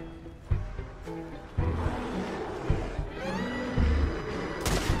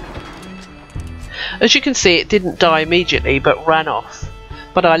 As you can see, it didn't die immediately but ran off,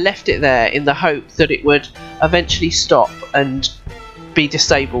 but I left it there in the hope that it would eventually stop and be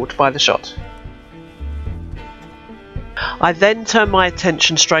disabled by the shot. I then turned my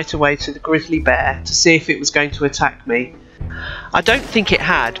attention straight away to the grizzly bear to see if it was going to attack me. I don't think it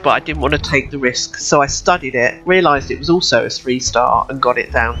had, but I didn't want to take the risk, so I studied it, realised it was also a 3-star and got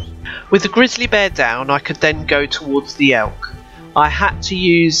it down. With the grizzly bear down, I could then go towards the elk. I had to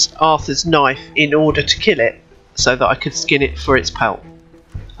use Arthur's knife in order to kill it, so that I could skin it for its pelt.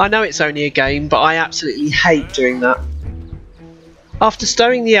 I know it's only a game, but I absolutely hate doing that. After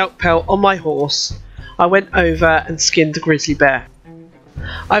stowing the elk pelt on my horse, I went over and skinned the grizzly bear.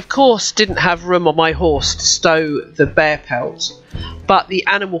 I of course didn't have room on my horse to stow the bear pelt, but the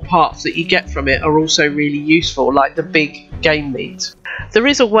animal parts that you get from it are also really useful, like the big game meat. There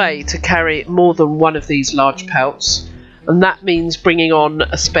is a way to carry more than one of these large pelts, and that means bringing on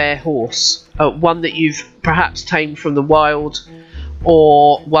a spare horse, one that you've perhaps tamed from the wild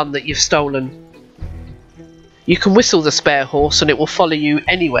or one that you've stolen. You can whistle the spare horse and it will follow you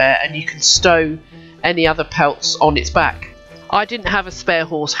anywhere, and you can stow any other pelts on its back. I didn't have a spare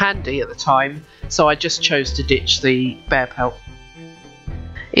horse handy at the time, so I just chose to ditch the bear pelt.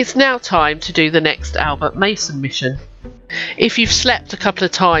 It's now time to do the next Albert Mason mission. If you've slept a couple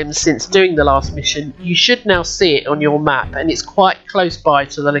of times since doing the last mission, you should now see it on your map, and it's quite close by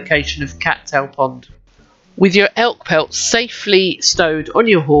to the location of Cattail Pond. With your elk pelt safely stowed on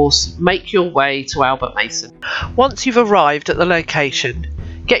your horse, make your way to Albert Mason. Once you've arrived at the location,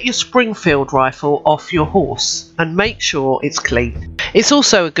 get your Springfield rifle off your horse and make sure it's clean. It's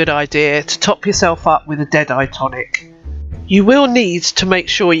also a good idea to top yourself up with a Deadeye tonic. You will need to make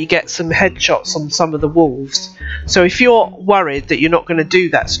sure you get some headshots on some of the wolves, so if you're worried that you're not going to do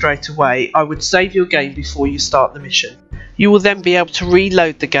that straight away, I would save your game before you start the mission. You will then be able to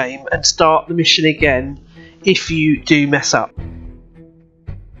reload the game and start the mission again if you do mess up.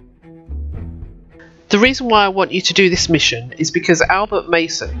 The reason why I want you to do this mission is because Albert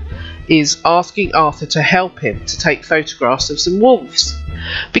Mason is asking Arthur to help him to take photographs of some wolves.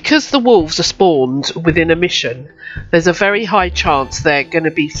 Because the wolves are spawned within a mission, there's a very high chance they're going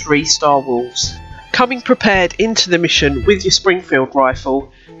to be 3-star wolves. Coming prepared into the mission with your Springfield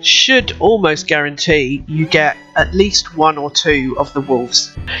rifle should almost guarantee you get at least 1 or 2 of the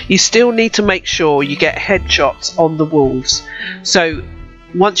wolves. You still need to make sure you get headshots on the wolves. So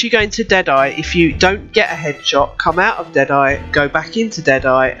once you go into Deadeye, if you don't get a headshot, come out of Deadeye, go back into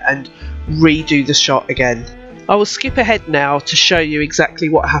Deadeye and redo the shot again. I will skip ahead now to show you exactly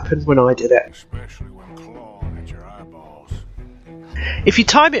what happened when I did it. Especially when clawing at your eyeballs. If you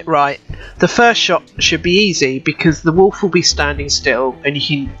time it right, the first shot should be easy because the wolf will be standing still and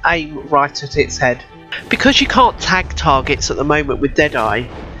you can aim right at its head. Because you can't tag targets at the moment with Deadeye,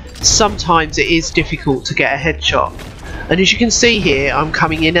 sometimes it is difficult to get a headshot. And as you can see here, I'm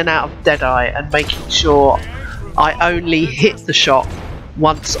coming in and out of Deadeye and making sure I only hit the shot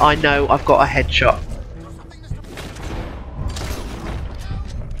once I know I've got a headshot.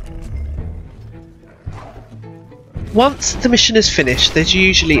 Once the mission is finished, there's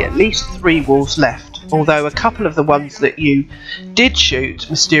usually at least 3 wolves left, although a couple of the ones that you did shoot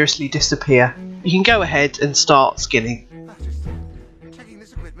mysteriously disappear. You can go ahead and start skinning. Checking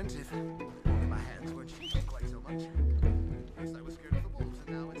this equipment if only my hands weren't shaking quite so much. First I was scared of the wolves,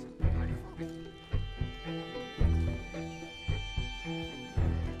 and now it's hydrophobic.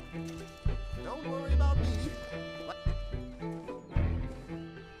 Don't worry about me.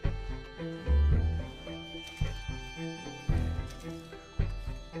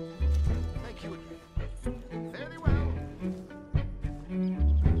 Thank you again. Very well.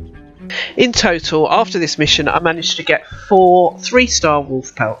 In total, after this mission, I managed to get 4 3-star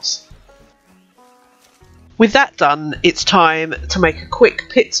wolf pelts. With that done, it's time to make a quick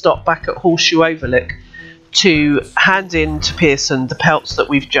pit stop back at Horseshoe Overlook to hand in to Pearson the pelts that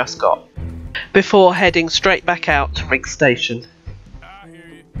we've just got, before heading straight back out to Riggs Station. I hear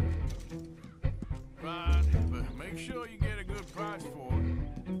you. Fine, but make sure you get a good price for it.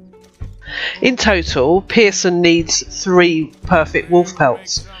 In total, Pearson needs 3 perfect wolf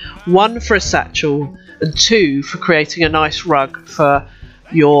pelts, 1 for a satchel and 2 for creating a nice rug for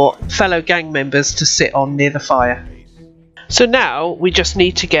your fellow gang members to sit on near the fire. So now we just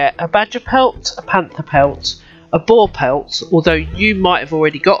need to get a badger pelt, a panther pelt, a boar pelt, although you might have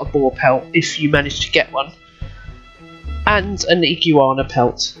already got a boar pelt if you managed to get one, and an iguana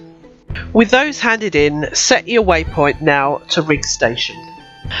pelt. With those handed in, set your waypoint now to Riggs Station.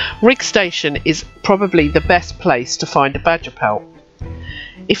 Riggs Station is probably the best place to find a badger pelt.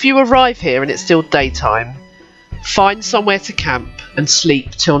 If you arrive here and it's still daytime, find somewhere to camp and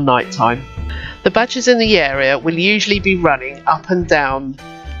sleep till night time. The badgers in the area will usually be running up and down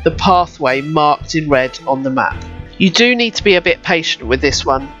the pathway marked in red on the map. You do need to be a bit patient with this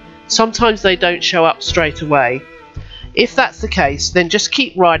one. Sometimes they don't show up straight away. If that's the case, then just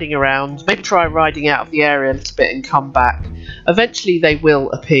keep riding around, maybe try riding out of the area a little bit and come back. Eventually they will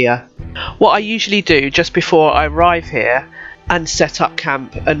appear. What I usually do just before I arrive here and set up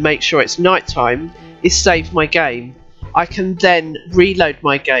camp and make sure it's night time is save my game. I can then reload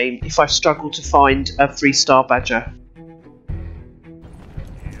my game if I struggle to find a 3-star badger.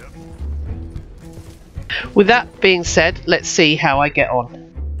 With that being said, let's see how I get on.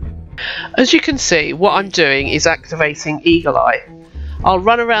 As you can see, what I'm doing is activating Eagle Eye. I'll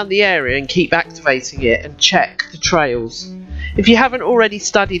run around the area and keep activating it and check the trails. If you haven't already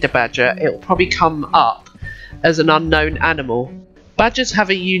studied a badger, it will probably come up as an unknown animal. Badgers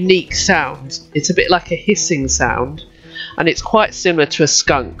have a unique sound. It's a bit like a hissing sound, and it's quite similar to a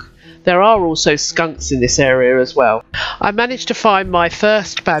skunk. There are also skunks in this area as well. I managed to find my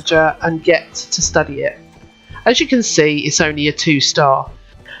first badger and get to study it. As you can see, it's only a 2-star.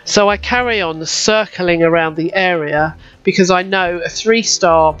 So I carry on circling around the area because I know a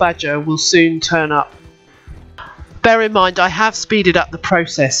 3-star badger will soon turn up. Bear in mind I have speeded up the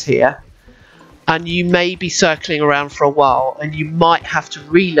process here, and you may be circling around for a while and you might have to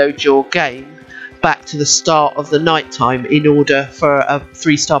reload your game back to the start of the night time in order for a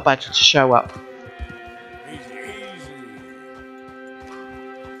 3-star badger to show up.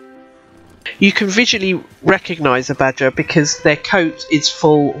 You can visually recognise a badger because their coat is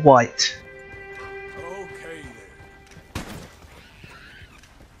full white. Okay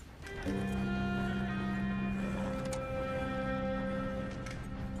then.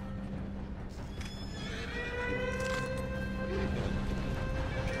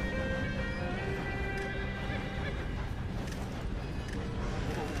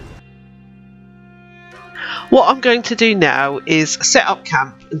 What I'm going to do now is set up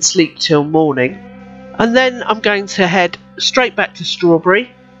camp and sleep till morning, and then I'm going to head straight back to Strawberry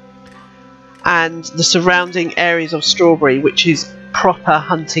and the surrounding areas of Strawberry, which is proper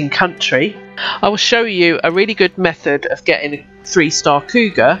hunting country. I will show you a really good method of getting a 3-star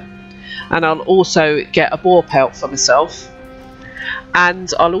cougar, and I'll also get a boar pelt for myself,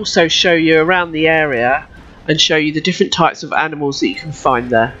 and I'll also show you around the area and show you the different types of animals that you can find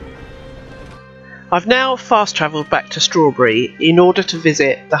there. I've now fast travelled back to Strawberry in order to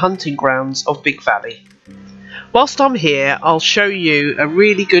visit the hunting grounds of Big Valley. Whilst I'm here, I'll show you a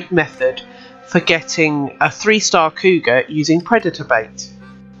really good method for getting a 3-star cougar using predator bait.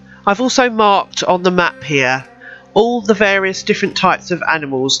 I've also marked on the map here all the various different types of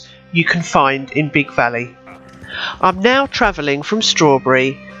animals you can find in Big Valley. I'm now travelling from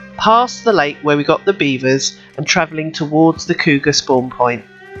Strawberry past the lake where we got the beavers and travelling towards the cougar spawn point.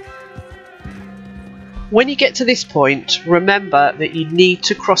 When you get to this point, remember that you need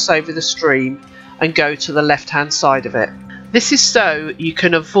to cross over the stream and go to the left hand side of it. This is so you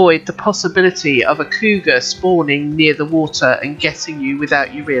can avoid the possibility of a cougar spawning near the water and getting you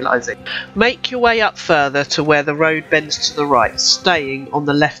without you realising. Make your way up further to where the road bends to the right, staying on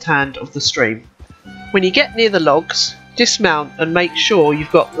the left hand of the stream. When you get near the logs, dismount and make sure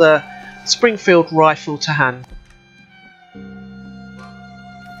you've got the Springfield rifle to hand.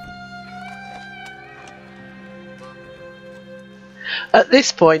 At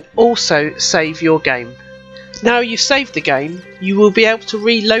this point, also save your game. Now you've saved the game, you will be able to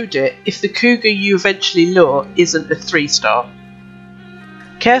reload it if the cougar you eventually lure isn't a 3-star.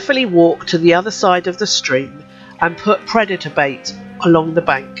 Carefully walk to the other side of the stream and put predator bait along the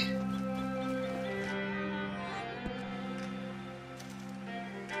bank.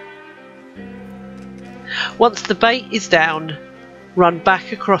 Once the bait is down, run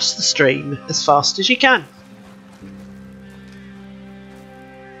back across the stream as fast as you can.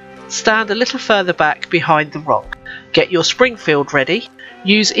 Stand a little further back behind the rock. Get your Springfield ready.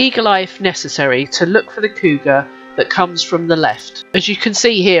 Use Eagle Eye if necessary to look for the cougar that comes from the left. As you can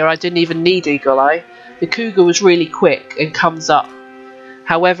see here, I didn't even need Eagle Eye. The cougar was really quick and comes up.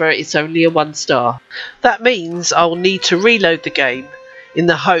 However, it's only a 1-star. That means I'll need to reload the game in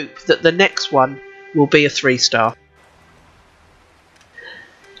the hope that the next one will be a 3-star.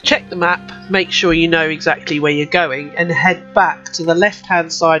 Check the map, make sure you know exactly where you're going, and head back to the left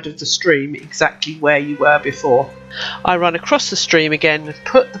hand side of the stream exactly where you were before. I run across the stream again,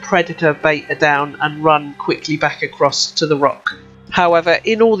 put the predator bait down and run quickly back across to the rock. However,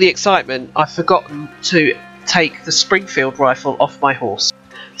 in all the excitement, I've forgotten to take the Springfield rifle off my horse.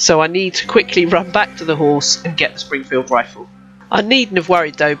 So I need to quickly run back to the horse and get the Springfield rifle. I needn't have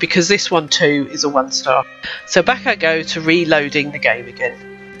worried though, because this one too is a 1-star. So back I go to reloading the game again.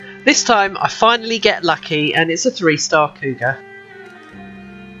 This time I finally get lucky and it's a 3-star cougar.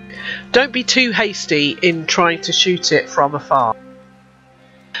 Don't be too hasty in trying to shoot it from afar.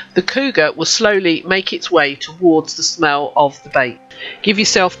 The cougar will slowly make its way towards the smell of the bait. Give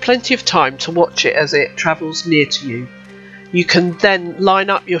yourself plenty of time to watch it as it travels near to you. You can then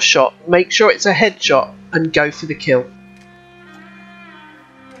line up your shot, make sure it's a headshot and go for the kill.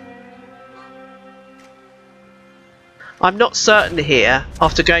 I'm not certain here,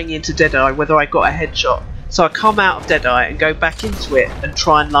 after going into Deadeye, whether I got a headshot, so I come out of Deadeye and go back into it and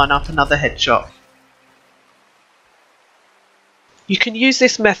try and line up another headshot. You can use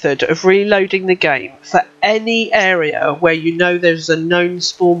this method of reloading the game for any area where you know there's a known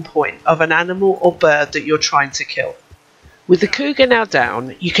spawn point of an animal or bird that you're trying to kill. With the cougar now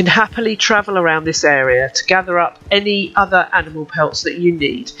down, you can happily travel around this area to gather up any other animal pelts that you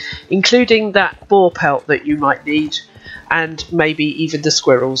need, including that boar pelt that you might need, and maybe even the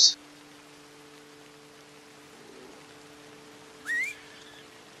squirrels.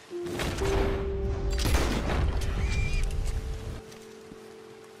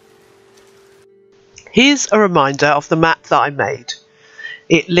 Here's a reminder of the map that I made.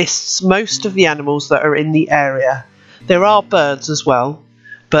 It lists most of the animals that are in the area. There are birds as well,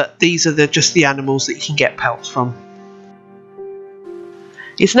 but these are just the animals that you can get pelts from.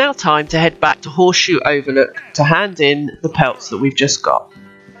 It's now time to head back to Horseshoe Overlook to hand in the pelts that we've just got.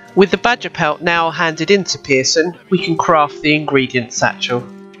 With the badger pelt now handed into Pearson, we can craft the ingredient satchel.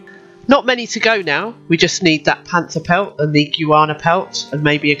 Not many to go now, we just need that panther pelt and the iguana pelt and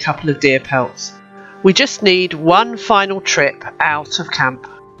maybe a couple of deer pelts. We just need one final trip out of camp.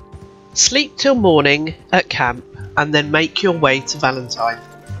 Sleep till morning at camp and then make your way to Valentine.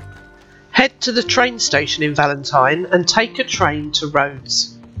 Head to the train station in Valentine and take a train to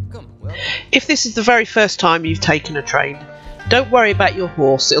Rhodes. If this is the very first time you've taken a train, Don't worry about your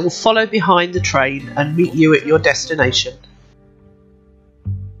horse, it will follow behind the train and meet you at your destination.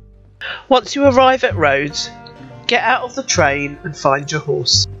 Once you arrive at Rhodes, get out of the train and find your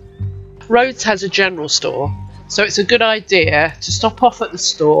horse. Rhodes has a general store, so it's a good idea to stop off at the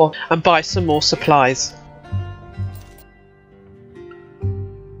store and buy some more supplies.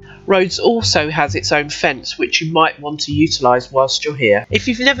 Rhodes also has its own fence, which you might want to utilise whilst you're here. If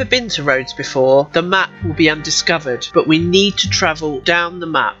you've never been to Rhodes before, the map will be undiscovered, but we need to travel down the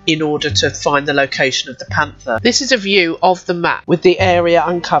map in order to find the location of the panther. This is a view of the map with the area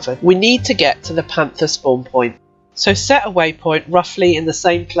uncovered. We need to get to the panther spawn point. So set a waypoint roughly in the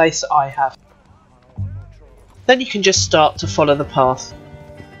same place I have. Then you can just start to follow the path.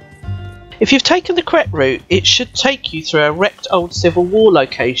 If you've taken the correct route, it should take you through a wrecked old Civil War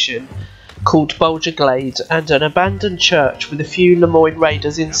location called Bulger Glade and an abandoned church with a few Lemoyne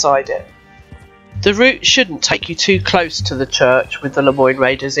Raiders inside it. The route shouldn't take you too close to the church with the Lemoyne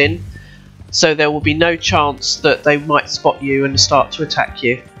Raiders in, so there will be no chance that they might spot you and start to attack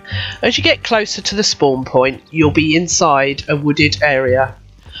you. As you get closer to the spawn point, you'll be inside a wooded area.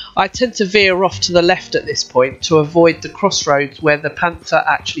 I tend to veer off to the left at this point to avoid the crossroads where the panther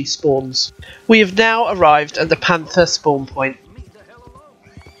actually spawns. We have now arrived at the panther spawn point.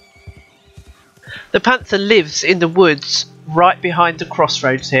 The panther lives in the woods right behind the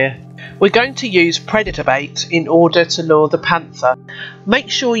crossroads here. We're going to use predator bait in order to lure the panther. Make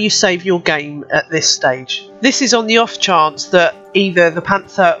sure you save your game at this stage. This is on the off chance that either the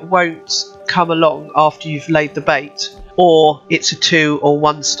panther won't come along after you've laid the bait, or it's a 2 or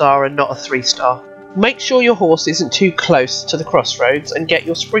 1 star and not a 3 star. Make sure your horse isn't too close to the crossroads and get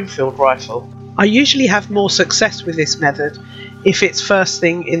your Springfield rifle. I usually have more success with this method if it's first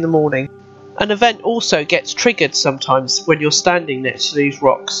thing in the morning. An event also gets triggered sometimes when you're standing next to these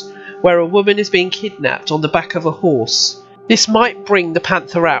rocks, where a woman is being kidnapped on the back of a horse. This might bring the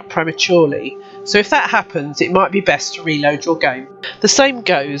panther out prematurely, so if that happens it might be best to reload your game. The same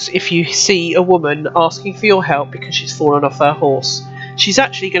goes if you see a woman asking for your help because she's fallen off her horse. She's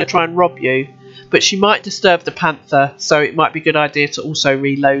actually going to try and rob you, but she might disturb the panther, so it might be a good idea to also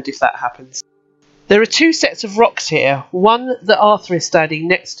reload if that happens. There are 2 sets of rocks here, one that Arthur is standing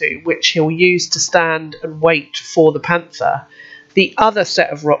next to, which he'll use to stand and wait for the panther. The other set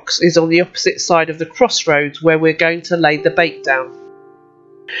of rocks is on the opposite side of the crossroads where we're going to lay the bait down.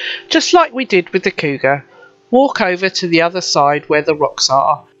 Just like we did with the cougar, walk over to the other side where the rocks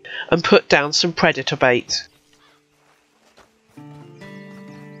are and put down some predator bait.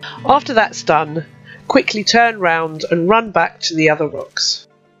 After that's done, quickly turn round and run back to the other rocks.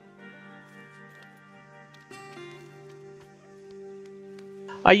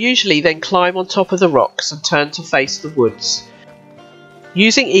 I usually then climb on top of the rocks and turn to face the woods.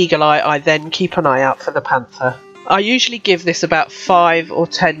 Using Eagle Eye, I then keep an eye out for the panther. I usually give this about 5 or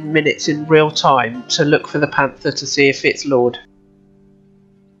 10 minutes in real time to look for the panther to see if it's lured.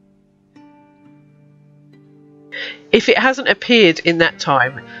 If it hasn't appeared in that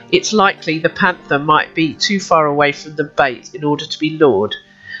time, it's likely the panther might be too far away from the bait in order to be lured,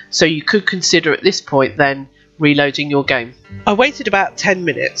 so you could consider at this point then reloading your game. I waited about 10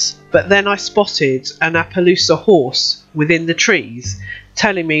 minutes, but then I spotted an Appaloosa horse within the trees,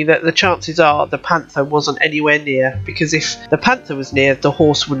 telling me that the chances are the panther wasn't anywhere near, because if the panther was near, the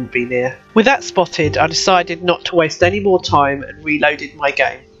horse wouldn't be near. With that spotted, I decided not to waste any more time and reloaded my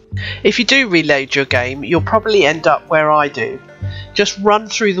game. If you do reload your game, you'll probably end up where I do. Just run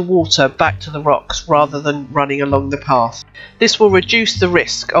through the water back to the rocks rather than running along the path. This will reduce the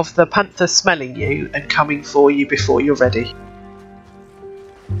risk of the panther smelling you and coming for you before you're ready.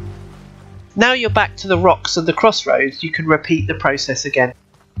 Now you're back to the rocks and the crossroads, you can repeat the process again.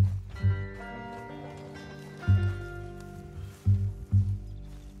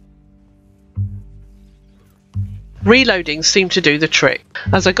 Reloading seemed to do the trick.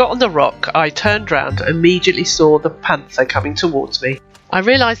 As I got on the rock, I turned round and immediately saw the panther coming towards me. I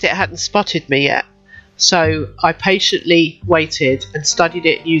realised it hadn't spotted me yet, so I patiently waited and studied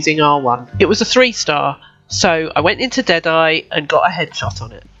it using R1. It was a 3 star, so I went into Deadeye and got a headshot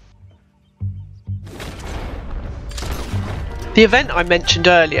on it. The event I mentioned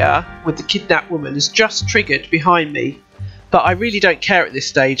earlier with the kidnapped woman has just triggered behind me, but I really don't care at this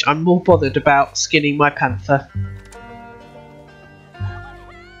stage. I'm more bothered about skinning my panther.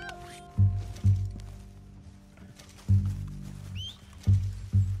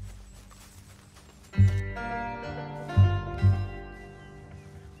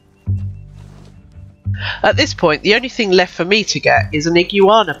 At this point, the only thing left for me to get is an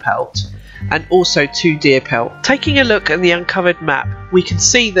iguana pelt and also 2 deer pelt. Taking a look at the uncovered map, we can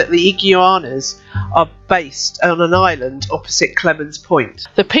see that the iguanas are based on an island opposite Clemens Point.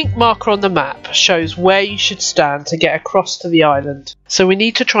 The pink marker on the map shows where you should stand to get across to the island, so we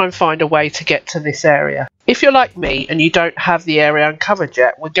need to try and find a way to get to this area. If you're like me and you don't have the area uncovered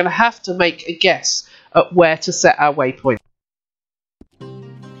yet, we're going to have to make a guess at where to set our waypoint.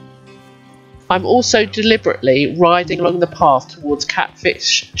 I'm also deliberately riding along the path towards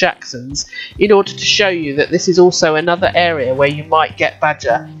Catfish Jackson's in order to show you that this is also another area where you might get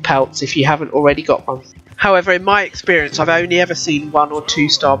badger pelts if you haven't already got one. However, in my experience, I've only ever seen 1 or 2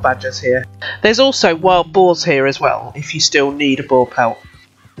 star badgers here. There's also wild boars here as well, if you still need a boar pelt.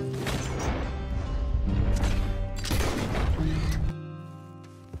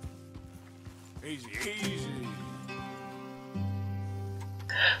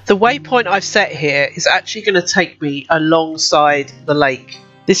 The waypoint I've set here is actually going to take me alongside the lake.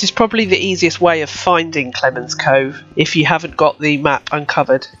 This is probably the easiest way of finding Clemens Cove if you haven't got the map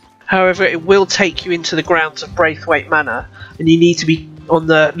uncovered. However, it will take you into the grounds of Braithwaite Manor and you need to be on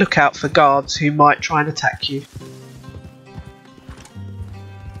the lookout for guards who might try and attack you.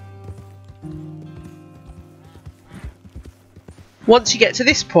 Once you get to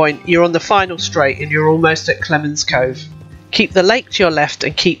this point, you're on the final straight and you're almost at Clemens Cove. Keep the lake to your left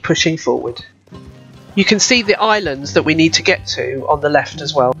and keep pushing forward. You can see the islands that we need to get to on the left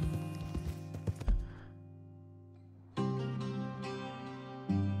as well.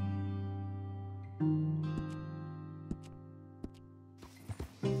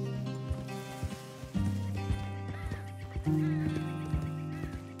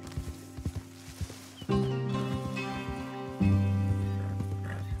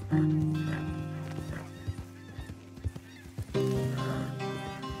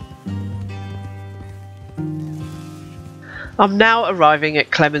 I'm now arriving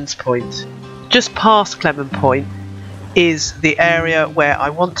at Clemens Point. Just past Clemens Point is the area where I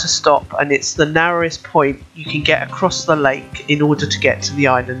want to stop, and it's the narrowest point you can get across the lake in order to get to the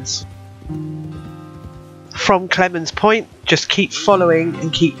islands. From Clemens Point, just keep following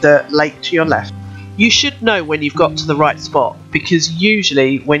and keep the lake to your left. You should know when you've got to the right spot, because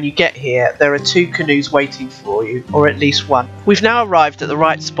usually when you get here there are 2 canoes waiting for you, or at least 1. We've now arrived at the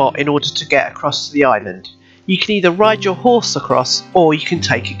right spot in order to get across to the island. You can either ride your horse across or you can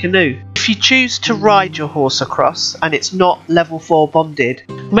take a canoe. If you choose to ride your horse across and it's not level 4 bonded,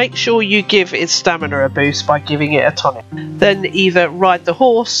 make sure you give its stamina a boost by giving it a tonic. Then either ride the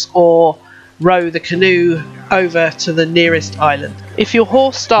horse or row the canoe over to the nearest island. If your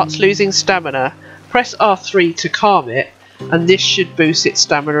horse starts losing stamina, press R3 to calm it, and this should boost its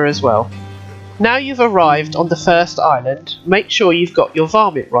stamina as well. Now you've arrived on the first island, make sure you've got your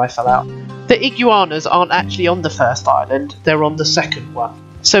varmint rifle out. The iguanas aren't actually on the first island, they're on the second one.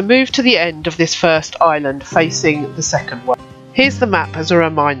 So move to the end of this first island facing the second one. Here's the map as a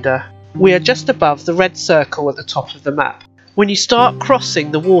reminder. We are just above the red circle at the top of the map. When you start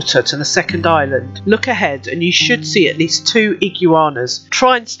crossing the water to the second island, look ahead and you should see at least 2 iguanas.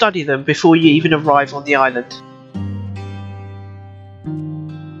 Try and study them before you even arrive on the island.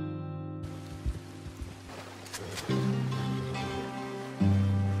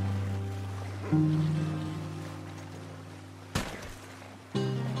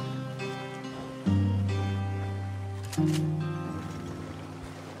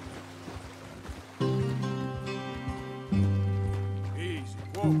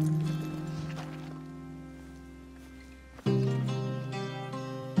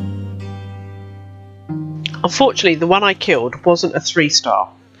 Unfortunately, the one I killed wasn't a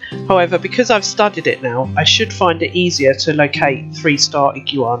 3-star. However, because I've studied it now, I should find it easier to locate 3-star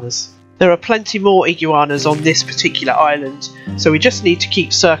iguanas. There are plenty more iguanas on this particular island, so we just need to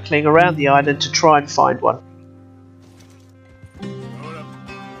keep circling around the island to try and find one.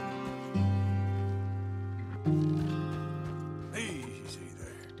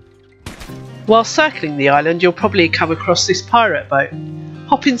 While circling the island, you'll probably come across this pirate boat.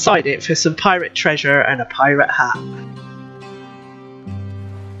 Hop inside it for some pirate treasure and a pirate hat.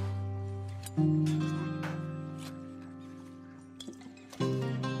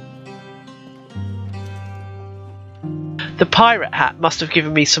 The pirate hat must have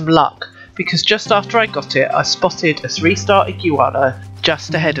given me some luck, because just after I got it, I spotted a 3-star iguana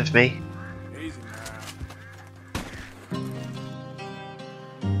just ahead of me.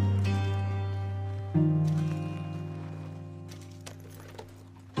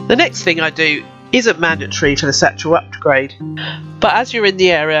 The next thing I do isn't mandatory for the satchel upgrade, but as you're in the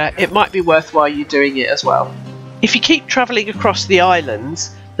area it might be worthwhile you doing it as well. If you keep travelling across the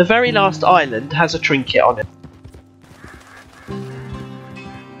islands, the very last island has a trinket on it.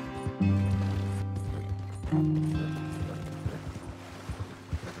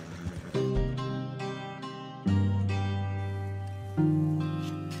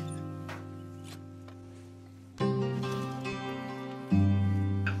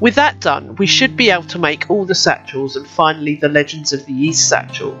 With that done, we should be able to make all the satchels and finally the Legends of the East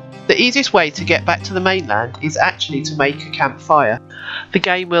Satchel. The easiest way to get back to the mainland is actually to make a campfire. The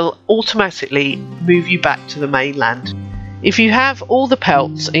game will automatically move you back to the mainland. If you have all the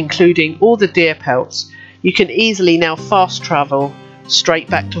pelts, including all the deer pelts, you can easily now fast travel straight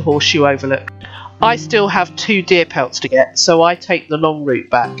back to Horseshoe Overlook. I still have 2 deer pelts to get, so I take the long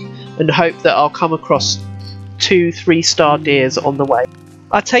route back and hope that I'll come across 2 3-star deers on the way.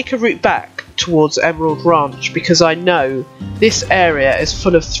 I take a route back towards Emerald Ranch because I know this area is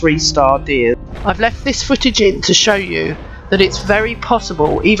full of 3-star deer. I've left this footage in to show you that it's very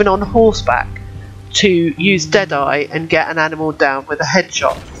possible, even on horseback, to use Deadeye and get an animal down with a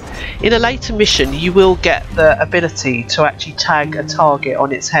headshot. In a later mission you will get the ability to actually tag a target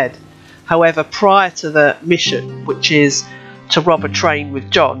on its head. However, prior to the mission, which is to rob a train with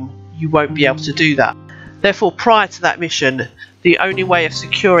John, you won't be able to do that. Therefore, prior to that mission, the only way of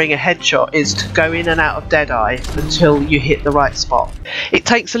securing a headshot is to go in and out of Deadeye until you hit the right spot. It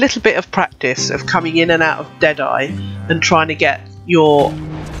takes a little bit of practice of coming in and out of Deadeye and trying to get your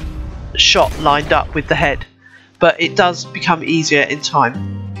shot lined up with the head, but it does become easier in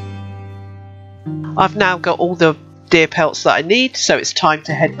time. I've now got all the deer pelts that I need, so it's time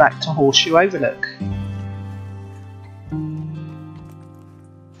to head back to Horseshoe Overlook.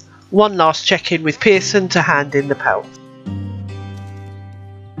 One last check-in with Pearson to hand in the pelt.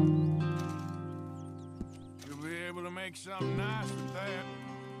 You'll be able to make something nice with that.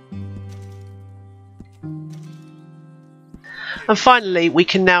 And finally, we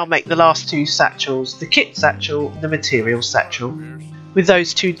can now make the last 2 satchels, the kit satchel and the material satchel. With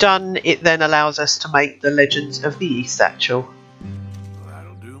those 2 done, it then allows us to make the Legends of the East Satchel.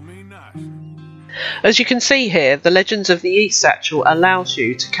 That'll do me nice. As you can see here, the Legends of the East Satchel allows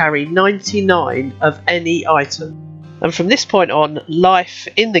you to carry 99 of any item. And from this point on, life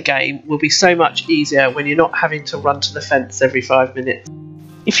in the game will be so much easier when you're not having to run to the fence every 5 minutes.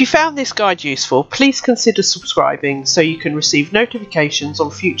 If you found this guide useful, please consider subscribing so you can receive notifications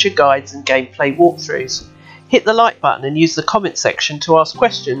on future guides and gameplay walkthroughs. Hit the like button and use the comment section to ask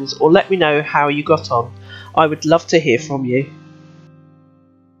questions or let me know how you got on. I would love to hear from you.